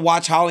exciting to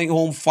watch Holly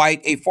Holm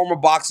fight a former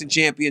boxing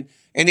champion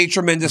and a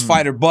tremendous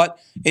fighter. But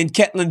in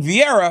Ketlen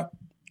Vieira,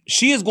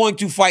 she is going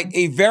to fight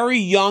a very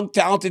young,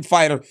 talented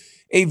fighter,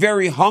 a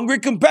very hungry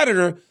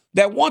competitor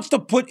that wants to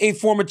put a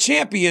former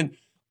champion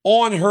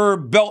on her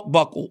belt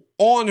buckle,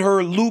 on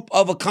her loop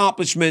of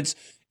accomplishments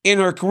in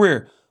her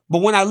career.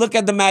 But when I look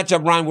at the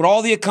matchup, Ryan, with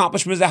all the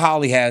accomplishments that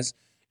Holly has,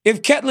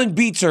 if Ketlen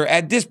beats her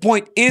at this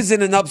point,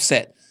 isn't an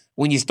upset.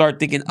 When you start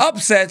thinking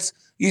upsets,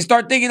 you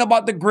start thinking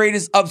about the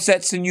greatest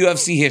upsets in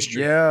UFC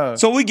history. Yeah.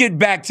 So we get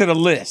back to the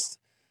list.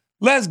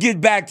 Let's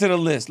get back to the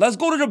list. Let's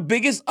go to the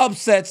biggest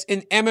upsets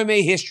in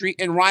MMA history.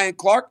 And Ryan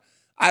Clark,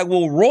 I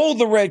will roll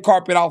the red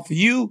carpet out for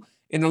you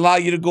and allow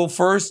you to go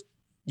first.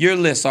 Your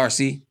list,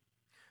 RC.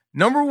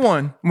 Number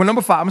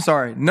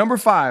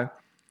 5,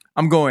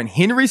 I'm going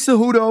Henry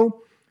Cejudo,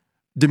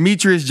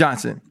 Demetrius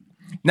Johnson.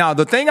 Now,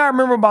 the thing I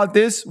remember about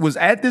this was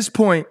at this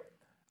point,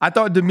 I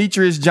thought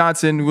Demetrius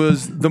Johnson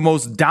was the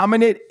most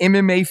dominant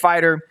MMA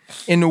fighter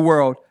in the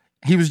world.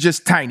 He was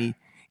just tiny.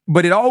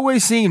 But it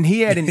always seemed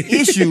he had an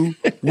issue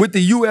with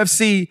the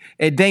UFC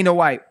and Dana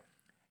White.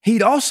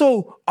 He'd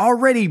also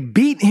already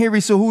beat Henry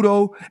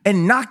Cejudo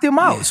and knocked him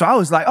out. So I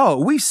was like,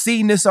 oh, we've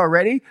seen this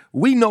already.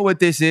 We know what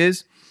this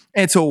is.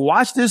 And to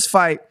watch this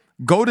fight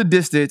go the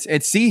distance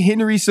and see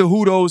Henry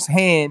Cejudo's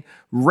hand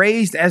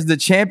raised as the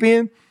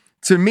champion,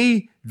 to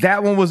me,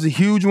 that one was a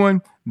huge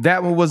one.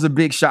 That one was a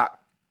big shock.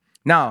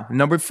 Now,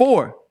 number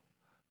 4,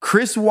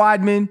 Chris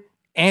Weidman,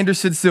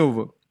 Anderson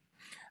Silva.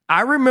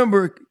 I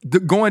remember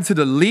going to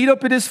the lead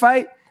up of this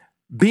fight,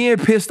 being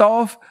pissed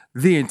off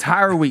the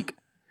entire week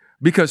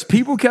because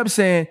people kept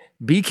saying,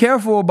 be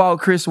careful about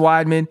Chris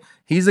Weidman.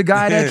 He's a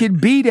guy that can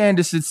beat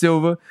Anderson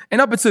Silva.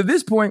 And up until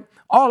this point,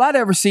 all I'd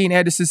ever seen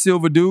Anderson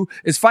Silva do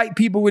is fight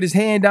people with his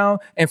hand down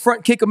and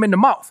front kick them in the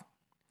mouth.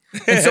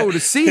 And so to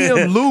see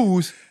him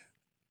lose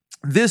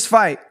this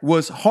fight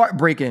was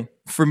heartbreaking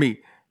for me.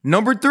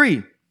 Number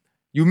 3,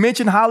 you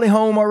mentioned Holly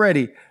Holm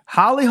already.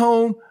 Holly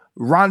Holm,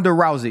 Ronda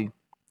Rousey.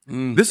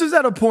 This is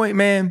at a point,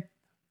 man,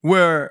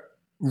 where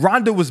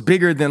Ronda was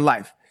bigger than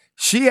life.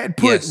 She had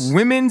put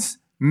women's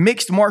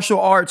mixed martial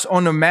arts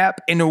on the map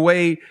in a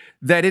way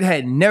that it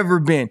had never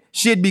been.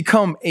 She had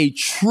become a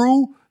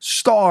true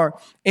star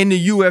in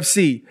the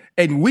UFC.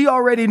 And we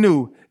already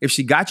knew if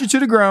she got you to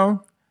the ground,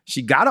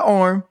 she got an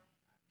arm,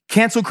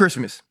 cancel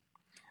Christmas.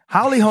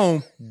 Holly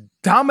Holm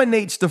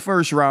dominates the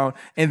first round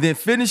and then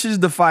finishes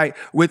the fight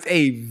with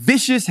a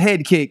vicious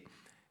head kick.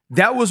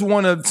 That was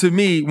to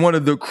me, one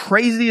of the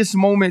craziest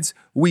moments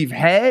we've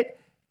had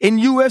in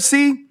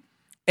UFC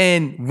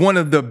and one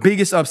of the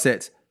biggest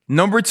upsets.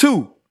 Number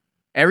 2,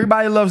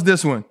 everybody loves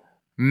this one.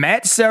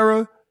 Matt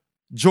Serra,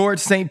 George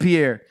St.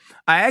 Pierre.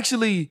 I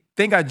actually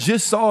think I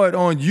just saw it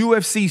on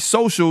UFC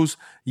socials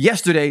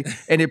yesterday,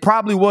 and it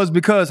probably was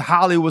because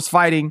Holly was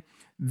fighting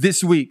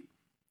this week.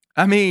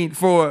 I mean,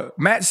 for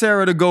Matt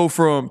Serra to go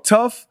from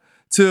tough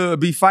to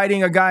be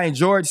fighting a guy in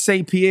George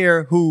St.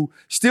 Pierre who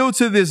still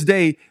to this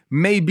day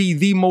may be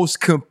the most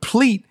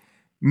complete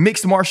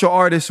mixed martial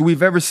artist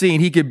we've ever seen.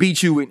 He could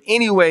beat you in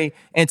any way,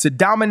 and to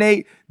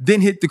dominate,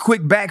 then hit the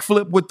quick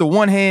backflip with the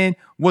one hand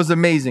was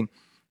amazing.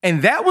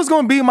 And that was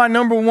going to be my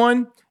number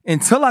one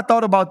until I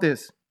thought about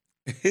this.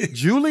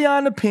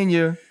 Juliana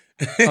Pena,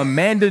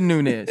 Amanda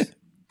Nunes.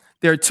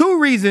 There are two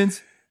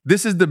reasons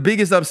this is the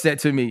biggest upset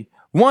to me.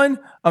 One,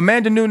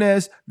 Amanda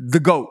Nunes, the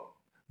GOAT,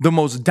 the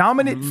most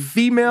dominant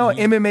female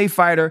MMA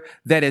fighter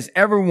that has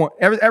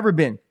ever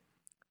been.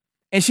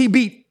 And she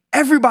beat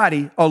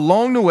everybody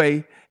along the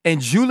way, and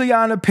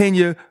Juliana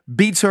Pena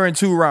beats her in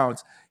 2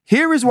 rounds.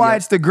 Here is why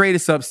it's the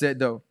greatest upset,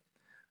 though.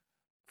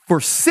 For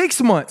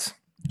 6 months,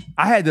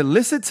 I had to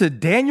listen to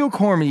Daniel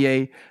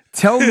Cormier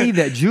tell me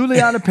that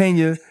Juliana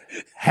Pena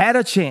had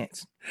a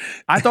chance.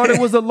 I thought it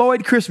was a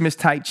Lloyd Christmas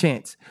type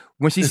chance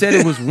when she said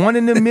it was 1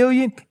 in a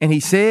million, and he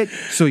said,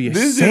 "So you're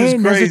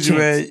saying there's a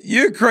chance?" Man.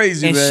 You're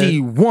crazy, and man. And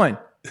she won.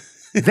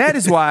 That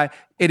is why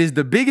it is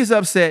the biggest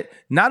upset,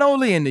 not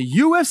only in the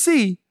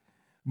UFC,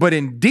 but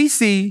in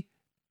DC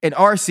and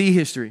RC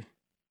history.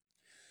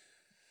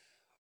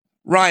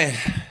 Ryan,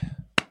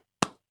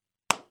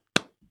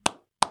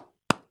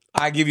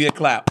 I give you a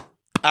clap.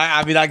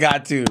 I mean, I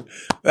got to.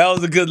 That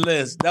was a good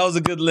list.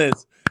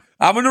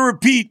 I'm gonna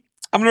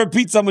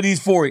repeat some of these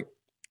for you,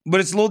 but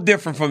it's a little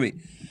different for me.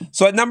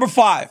 So at number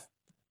 5,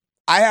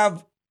 I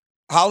have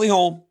Holly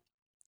Holm,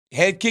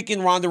 head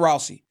kicking Ronda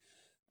Rousey.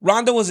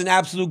 Ronda was an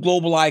absolute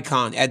global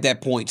icon at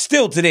that point.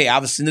 Still today,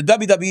 obviously. In the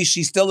WWE,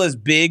 she's still as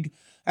big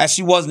as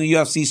she was in the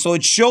UFC. So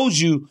it shows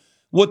you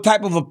what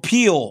type of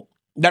appeal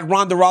that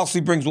Ronda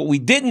Rousey brings. What we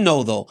didn't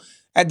know, though,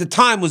 at the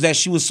time was that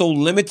she was so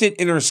limited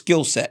in her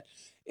skill set.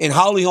 And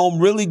Holly Holm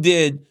really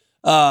did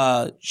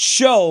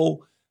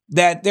show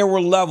that there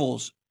were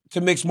levels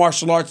to mixed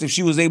martial arts if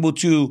she was able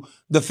to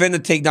defend the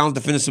takedowns,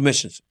 defend the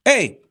submissions.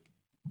 Hey,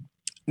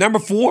 number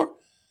 4,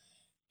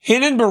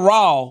 Renan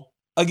Barão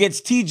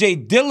against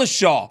TJ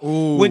Dillashaw.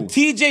 Ooh. When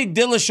TJ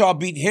Dillashaw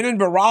beat Renan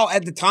Barão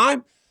at the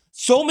time,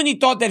 so many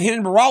thought that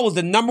Renan Barão was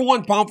the number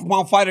 1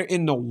 pound-for-pound fighter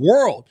in the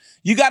world.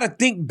 You got to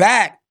think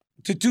back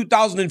to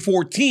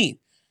 2014.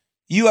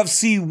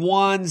 UFC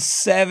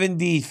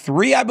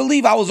 173, I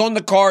believe. I was on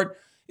the card.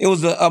 It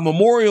was a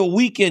Memorial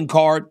Weekend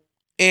card,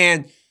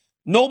 and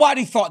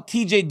nobody thought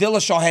TJ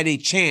Dillashaw had a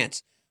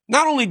chance.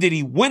 Not only did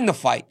he win the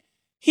fight,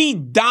 he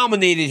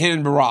dominated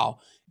Renan Barão,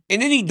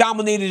 and then he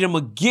dominated him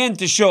again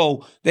to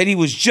show that he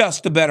was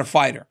just a better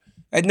fighter.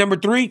 At number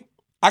 3,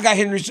 I got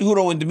Henry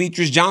Cejudo and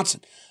Demetrius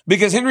Johnson,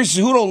 because Henry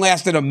Cejudo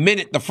lasted a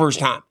minute the first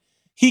time.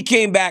 He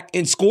came back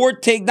and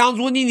scored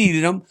takedowns when he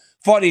needed them,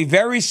 fought a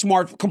very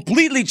smart,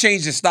 completely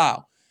changed his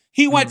style.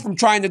 He went from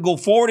trying to go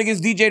forward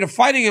against DJ to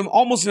fighting him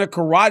almost in a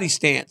karate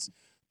stance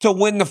to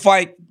win the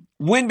fight,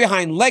 win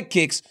behind leg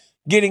kicks,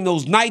 getting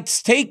those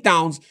nice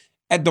takedowns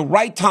at the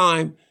right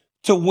time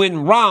to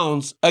win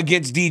rounds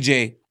against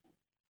DJ.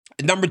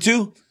 At number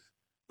 2,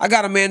 I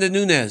got Amanda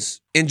Nunes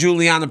and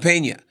Juliana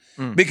Pena,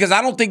 because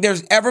I don't think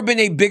there's ever been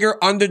a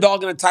bigger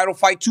underdog in a title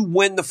fight to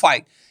win the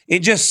fight.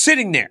 And just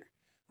sitting there,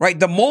 right?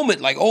 The moment,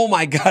 like, oh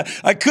my God,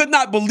 I could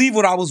not believe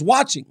what I was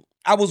watching.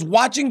 I was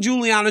watching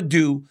Juliana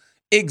do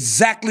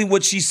exactly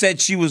what she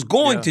said she was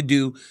going to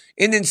do,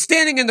 and then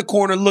standing in the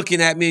corner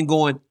looking at me and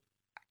going,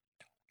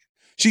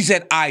 she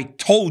said, "I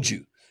told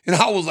you." And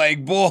I was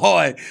like,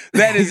 boy,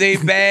 that is a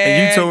bad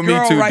and you told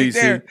girl me too, right DC.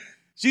 there.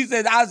 She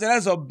said,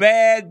 that's a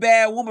bad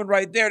woman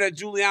right there, that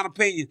Juliana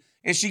Pena.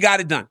 And she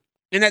got it done.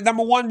 And at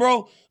number 1,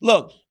 bro,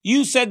 look,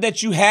 you said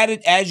that you had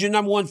it as your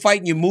number 1 fight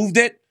and you moved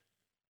it.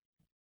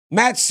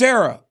 Matt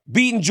Serra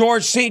beating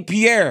George St.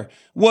 Pierre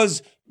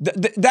was,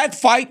 that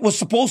fight was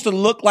supposed to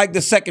look like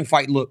the second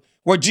fight looked,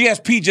 where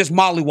GSP just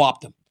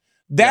mollywopped him.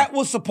 That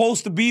was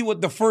supposed to be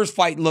what the first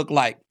fight looked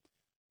like.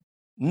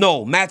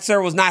 No, Matt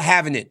Serra was not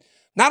having it.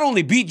 Not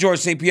only beat George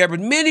St. Pierre, but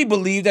many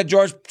believe that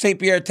George St.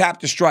 Pierre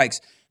tapped the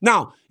strikes.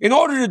 Now, in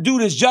order to do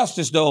this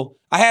justice, though,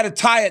 I had to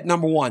tie at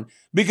number 1,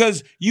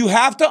 because you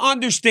have to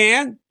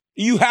understand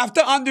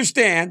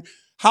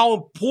how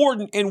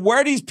important and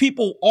where these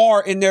people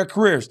are in their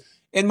careers.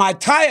 And my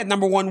tie at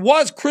number 1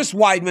 was Chris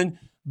Weidman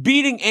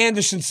beating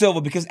Anderson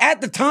Silva, because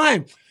at the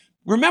time,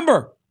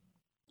 remember,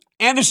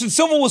 Anderson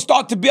Silva was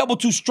thought to be able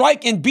to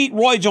strike and beat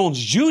Roy Jones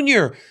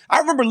Jr. I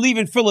remember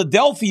leaving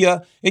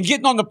Philadelphia and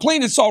getting on the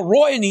plane and saw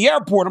Roy in the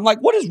airport. I'm like,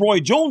 what is Roy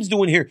Jones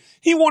doing here?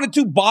 He wanted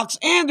to box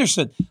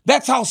Anderson.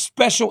 That's how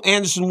special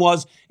Anderson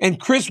was, and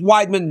Chris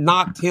Weidman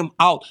knocked him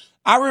out.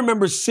 I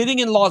remember sitting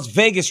in Las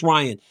Vegas,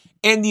 Ryan,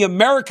 and the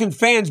American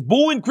fans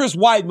booing Chris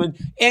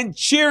Weidman and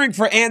cheering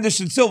for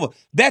Anderson Silva.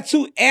 That's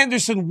who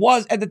Anderson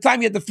was at the time.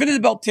 He had defended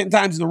the belt 10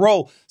 times in a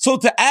row. So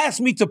to ask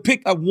me to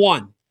pick a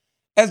 1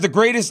 as the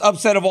greatest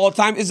upset of all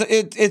time,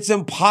 it's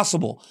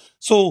impossible.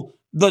 So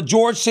the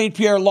George St.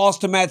 Pierre loss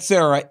to Matt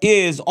Serra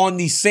is on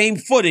the same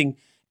footing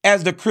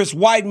as the Chris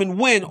Weidman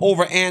win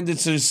over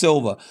Anderson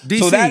Silva. DC.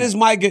 So that is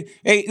my good.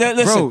 Hey,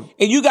 listen, bro.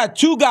 And you got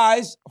 2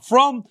 guys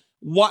from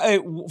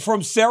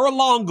Serra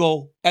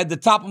Longo at the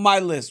top of my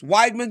list,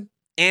 Weidman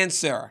and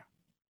Serra.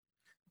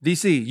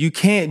 DC, you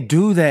can't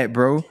do that,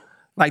 bro.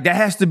 Like, that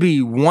has to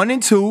be 1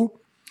 and 2,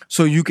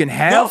 so you can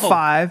have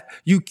 5.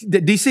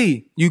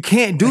 DC, you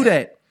can't do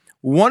that.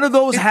 One of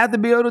those had to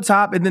be on the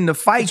top, and then the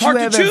fight you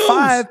have at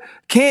 5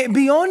 can't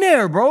be on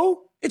there,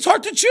 bro. It's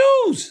hard to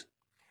choose.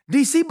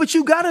 DC, but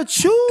you gotta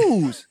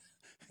choose.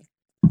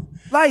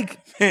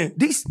 Like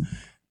DC.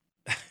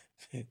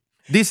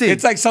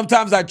 It's like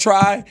sometimes I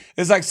try.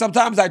 And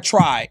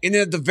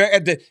then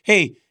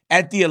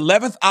at the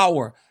 11th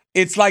hour,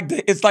 it's like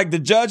the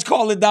judge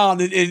calling down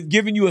and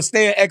giving you a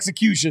stay of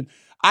execution.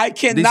 I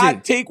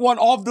cannot take one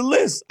off the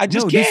list. I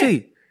just can't.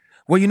 DC.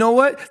 Well, you know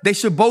what? They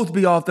should both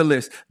be off the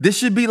list. This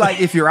should be like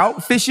if you're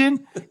out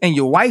fishing and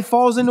your wife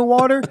falls in the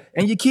water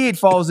and your kid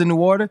falls in the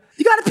water.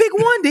 You got to pick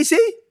one, DC.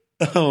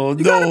 Oh,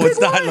 no, it's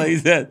not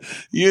like that.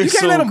 You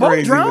can't let them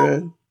both drown.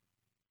 Man.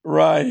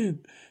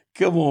 Ryan,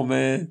 come on,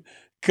 man.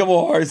 Come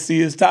on,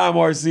 RC. It's time,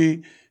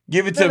 RC.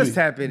 Give it to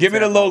me. Give me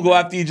the logo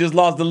after you just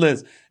lost the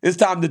list. It's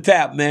time to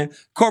tap, man.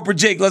 Corporate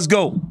Jake, let's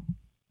go.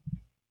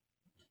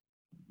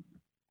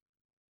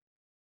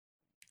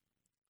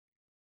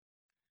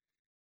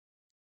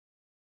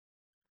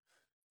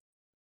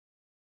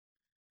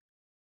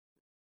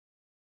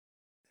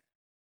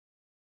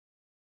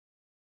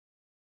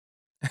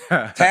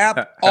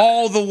 Tap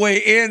all the way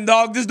in,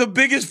 dog. This is the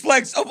biggest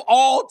flex of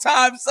all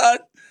time, son.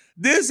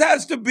 This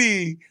has to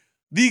be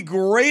the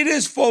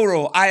greatest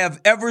photo I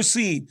have ever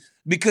seen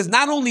because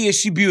not only is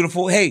she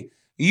beautiful, hey,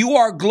 you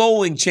are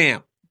glowing,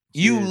 champ.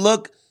 You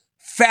look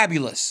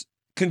fabulous.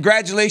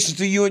 Congratulations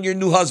to you and your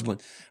new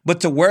husband.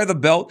 But to wear the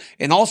belt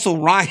and also,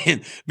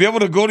 Ryan, be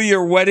able to go to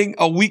your wedding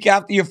a week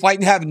after your fight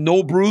and have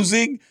no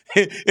bruising.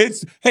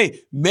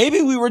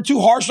 Maybe we were too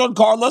harsh on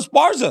Carla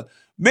Esparza.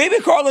 Maybe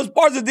Carla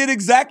Esparza did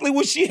exactly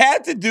what she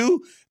had to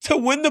do to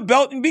win the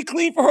belt and be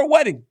clean for her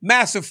wedding.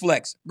 Massive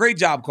flex. Great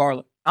job,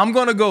 Carla. I'm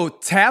going to go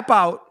tap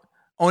out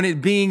on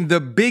it being the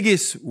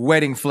biggest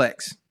wedding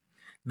flex.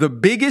 The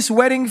biggest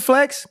wedding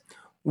flex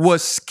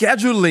was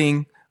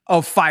scheduling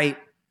a fight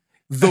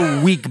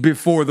the week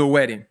before the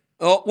wedding.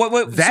 Oh,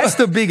 wait. That's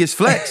the biggest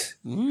flex.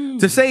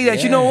 To say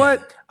that, you know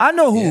what? I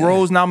know who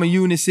Rose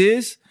Namajunas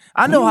is.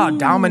 I know how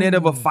dominant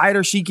of a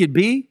fighter she could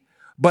be.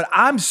 But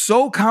I'm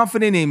so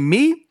confident in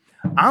me.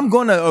 I'm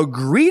going to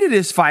agree to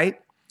this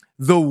fight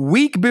the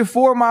week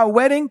before my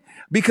wedding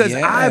because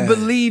I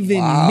believe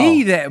in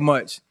me that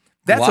much.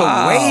 That's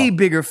a way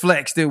bigger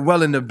flex than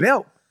wearing the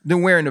belt.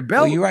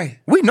 Oh, you're right.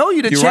 We know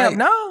you're the champ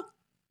now.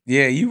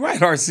 Yeah, you're right,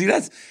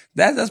 RC.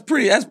 That's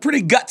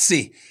pretty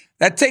gutsy.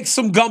 That takes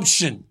some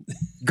gumption.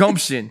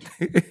 Gumption.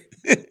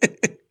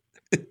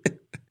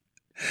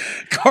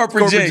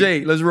 Corporate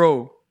J, let's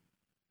roll.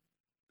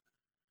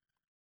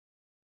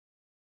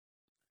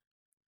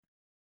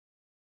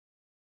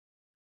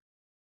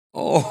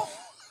 Oh.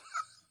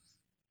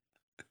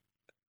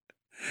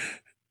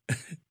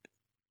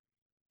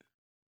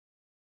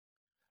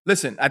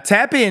 Listen, I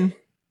tap in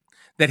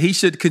that he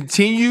should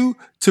continue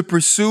to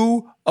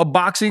pursue a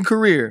boxing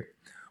career,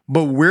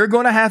 but we're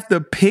going to have to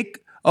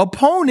pick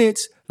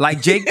opponents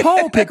like Jake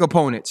Paul pick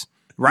opponents,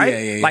 right?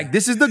 Yeah. Like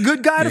this is the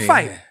good guy to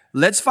fight. Yeah.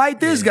 Let's fight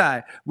this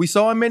guy. We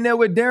saw him in there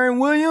with Darren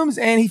Williams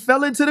and he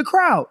fell into the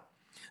crowd.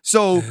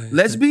 So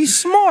let's be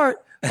smart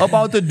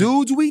about the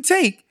dudes we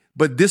take.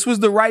 But this was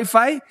the right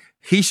fight.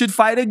 He should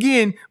fight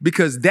again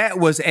because that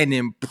was an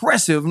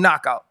impressive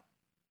knockout.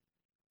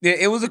 Yeah,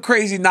 it was a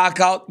crazy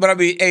knockout. But I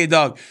mean, hey,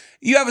 dog,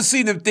 you ever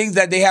seen them things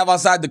that they have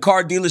outside the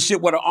car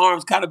dealership where the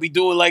arms kind of be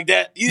doing like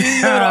that? You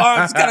know the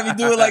arms kind of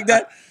be doing like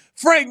that?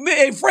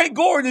 Frank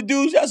Gore, the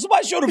dude,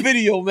 somebody show the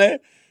video, man.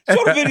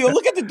 Show the video.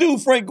 Look at the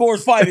dude Frank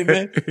Gore's fighting,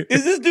 man.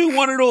 Is this dude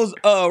one of those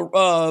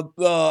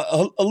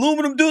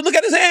aluminum dudes? Look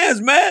at his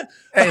hands, man.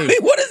 Hey, I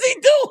mean, what is he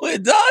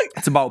doing, dog?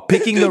 It's about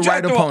picking the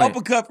right opponent. An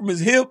uppercut from his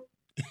hip.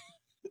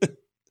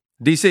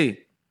 DC,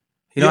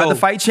 you don't have to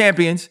fight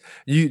champions.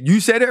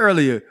 You said it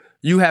earlier.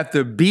 You have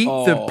to beat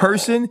the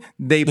person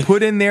they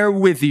put in there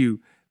with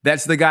you.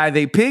 That's the guy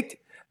they picked.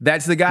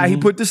 That's the guy he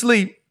put to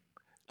sleep.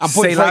 I'm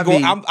putting Frank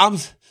Gore.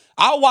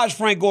 I'll watch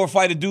Frank Gore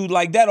fight a dude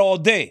like that all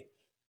day.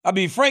 I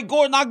mean, Frank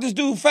Gore knocked this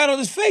dude flat on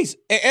his face.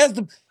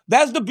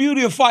 That's the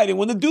beauty of fighting.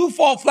 When the dude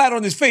fall flat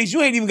on his face,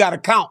 you ain't even got to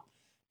count.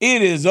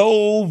 It is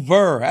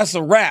over. That's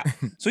a wrap.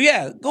 So,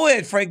 yeah, go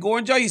ahead, Frank Gore.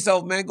 Enjoy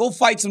yourself, man. Go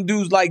fight some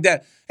dudes like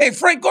that. Hey,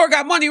 Frank Gore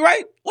got money,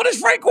 right? What is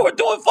Frank Gore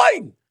doing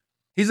fighting?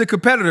 He's a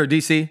competitor,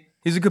 DC.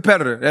 He's a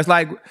competitor. That's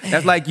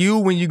like you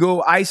when you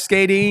go ice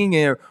skating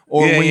or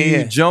when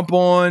you jump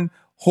on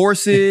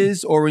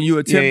horses or when you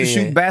attempt to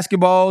shoot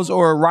basketballs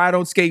or ride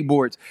on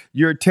skateboards.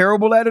 You're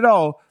terrible at it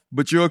all,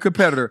 but you're a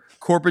competitor.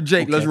 Corporate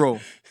Jake, let's roll.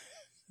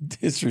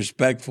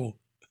 Disrespectful.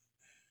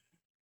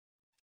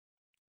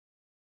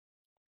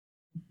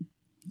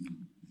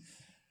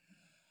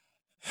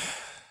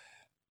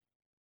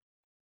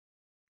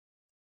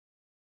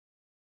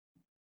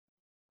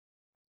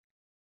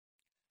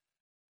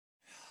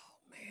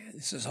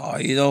 This is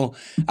hard,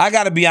 I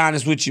got to be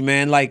honest with you,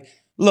 man. Like,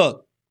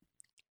 look,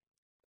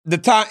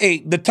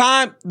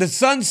 the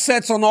sun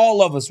sets on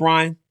all of us,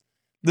 Ryan.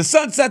 The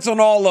sun sets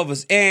on all of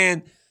us.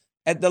 And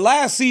at the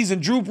last season,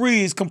 Drew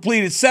Brees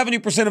completed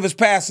 70% of his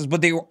passes, but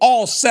they were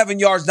all 7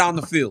 yards down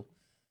the field.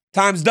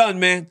 Time's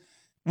done, man.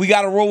 We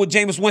got to roll with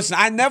Jameis Winston.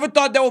 I never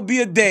thought there would be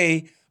a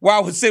day where I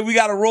would say we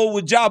got to roll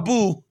with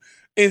Jabu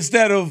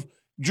instead of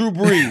Drew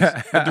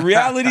Brees. But the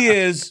reality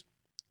is,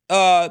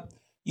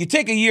 You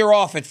take a year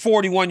off at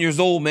 41 years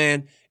old,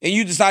 man, and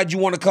you decide you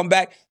want to come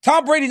back.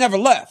 Tom Brady never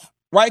left,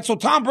 right? So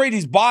Tom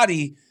Brady's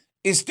body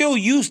is still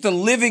used to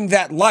living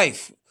that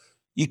life.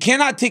 You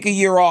cannot take a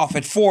year off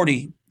at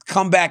 40,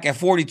 come back at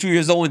 42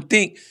 years old and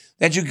think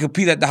that you can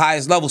compete at the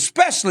highest level,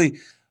 especially,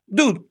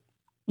 dude,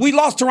 we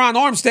lost Teron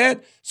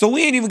Armstead, so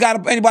we ain't even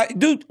got anybody.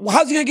 Dude,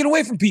 how's he going to get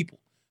away from people,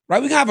 right?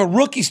 We're going to have a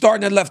rookie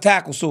starting at left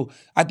tackle. So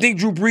I think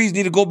Drew Brees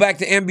need to go back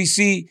to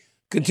NBC,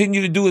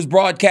 continue to do his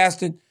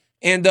broadcasting,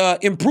 and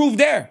improve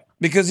there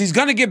because he's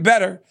going to get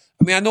better.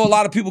 I mean, I know a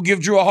lot of people give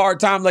Drew a hard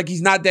time like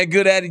he's not that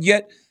good at it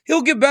yet.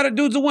 He'll get better.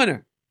 Dude's a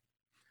winner.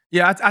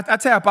 Yeah, I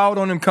tap out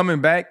on him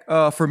coming back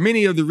for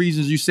many of the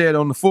reasons you said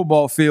on the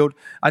football field.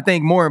 I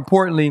think more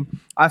importantly,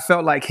 I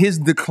felt like his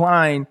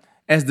decline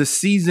as the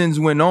seasons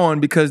went on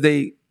because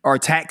they are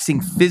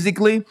taxing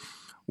physically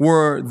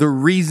were the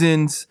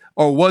reasons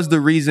or was the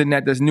reason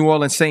that the New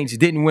Orleans Saints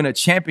didn't win a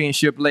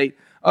championship late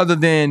other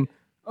than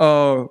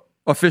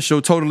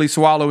official totally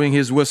swallowing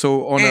his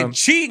whistle on and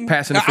cheating,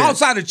 passing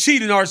interference. Outside of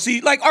cheating,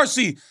 RC. Like,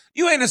 RC,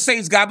 you ain't a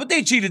Saints guy, but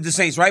they cheated the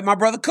Saints, right, my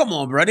brother? Come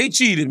on, bro. They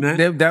cheated,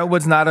 man. That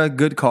was not a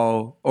good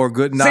call or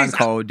good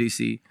non-call,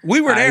 DC.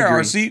 We were there,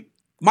 RC.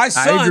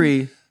 I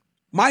agree.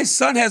 My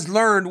son has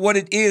learned what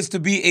it is to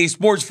be a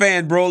sports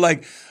fan, bro.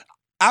 Like,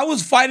 I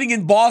was fighting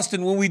in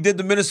Boston when we did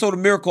the Minnesota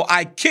Miracle.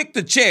 I kicked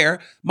the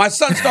chair. My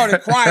son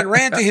started crying,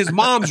 ran to his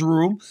mom's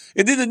room.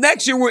 And then the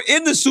next year, we're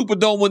in the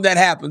Superdome when that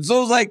happened. So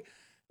it was like,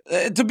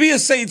 to be a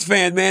Saints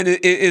fan, man,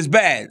 is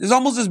bad. It's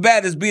almost as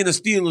bad as being a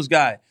Steelers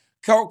guy.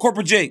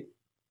 Corporate Jake.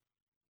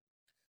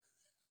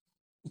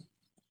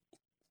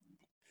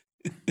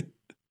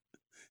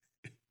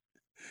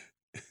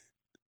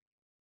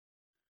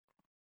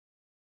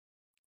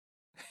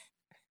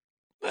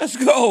 Let's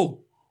go.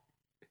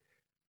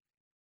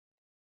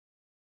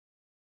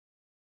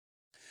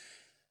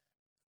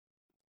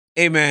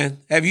 Hey, man,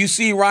 have you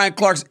seen Ryan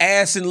Clark's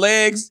ass and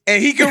legs?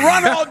 And he can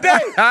run all day.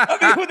 I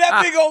mean, with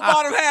that big old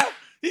bottom half,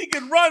 he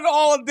can run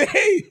all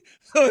day.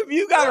 So if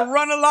you got to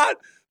run a lot,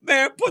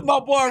 man, put my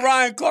boy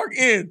Ryan Clark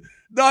in.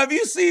 Now, have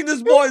you seen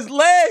this boy's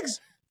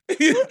legs?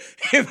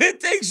 If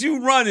it takes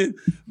you running,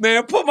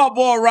 man, put my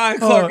boy Ryan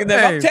Clark in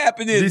there. I'm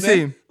tapping in, DC,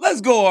 man.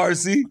 Let's go,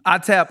 RC. I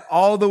tap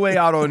all the way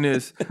out on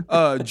this.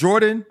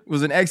 Jordan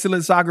was an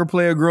excellent soccer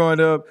player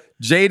growing up.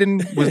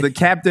 Jaden was the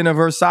captain of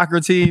her soccer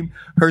team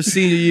her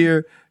senior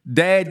year.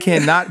 Dad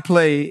cannot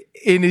play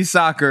any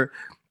soccer.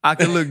 I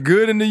can look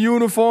good in the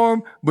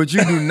uniform, but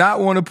you do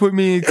not want to put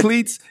me in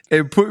cleats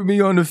and put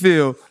me on the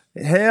field.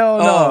 Hell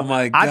no. Oh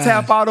my God. I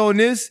tap out on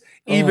this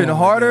even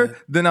harder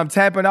than I'm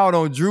tapping out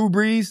on Drew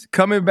Brees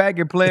coming back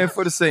and playing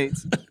for the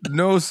Saints.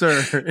 No,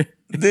 sir.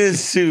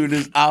 This dude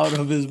is out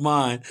of his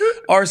mind.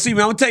 RC, man,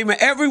 I'm going to tell you, man,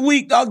 every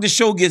week, dog, the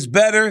show gets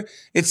better.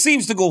 It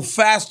seems to go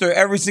faster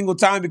every single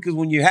time because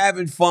when you're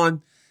having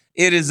fun,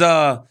 it is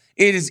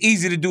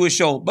easy to do a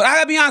show. But I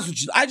got to be honest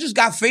with you, I just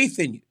got faith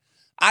in you.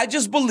 I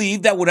just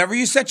believe that whatever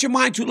you set your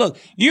mind to, look,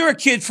 you're a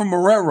kid from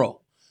Marrero.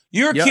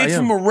 You're a kid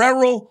from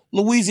Marrero,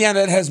 Louisiana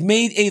that has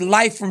made a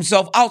life for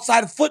himself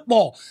outside of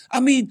football. I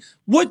mean,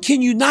 what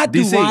can you not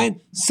do,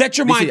 Ryan? Set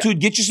your mind to it,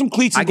 get you some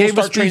cleats and go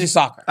start training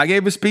soccer. I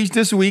gave a speech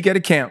this week at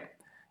a camp,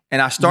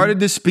 and I started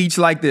this speech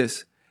like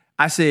this.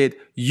 I said,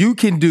 you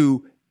can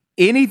do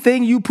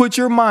anything you put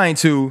your mind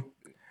to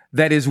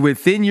that is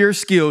within your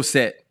skill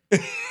set.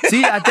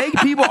 See, I think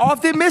people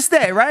often miss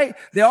that, right?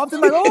 They're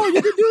often like, oh,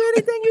 you can do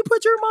anything you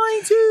put your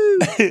mind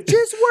to.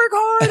 Just work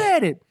hard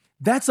at it.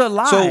 That's a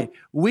lie. So,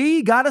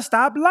 we got to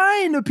stop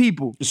lying to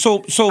people.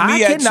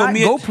 I cannot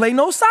go play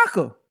no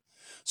soccer.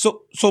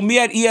 So me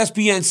at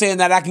ESPN saying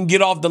that I can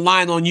get off the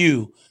line on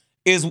you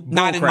is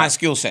not in my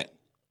skill set.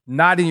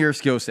 Not in your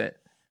skill set.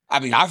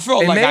 I mean, I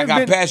felt like I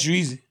got past you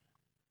easy.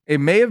 It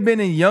may have been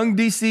in young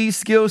DC's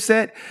skill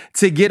set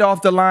to get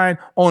off the line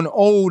on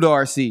old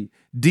RC.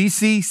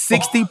 DC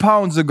 60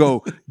 pounds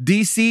ago.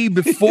 DC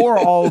before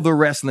all the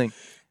wrestling.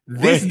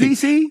 This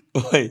DC,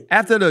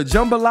 after the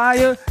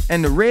jambalaya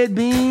and the red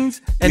beans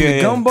and the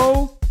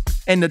gumbo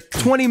and the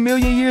 20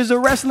 million years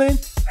of wrestling,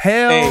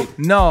 hell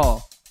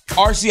no.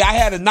 RC, I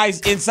had a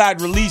nice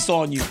inside release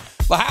on you.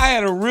 But I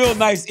had a real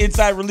nice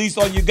inside release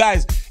on you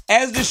guys.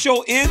 As the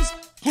show ends,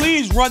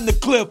 please run the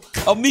clip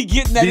of me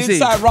getting that DC,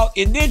 inside route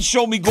and then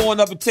show me going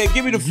up and take.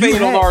 Give me the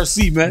fade on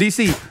RC, man.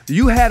 DC,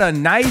 you had a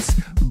nice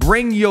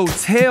bring your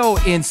tail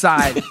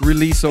inside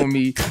release on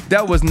me.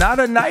 That was not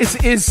a nice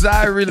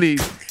inside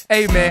release.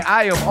 Hey, man,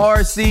 I am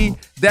RC.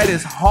 That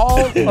is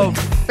Hall of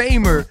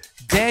Famer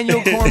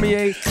Daniel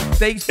Cormier.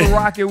 Thanks for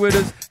rocking with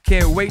us.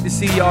 Can't wait to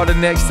see y'all the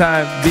next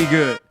time. Be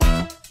good.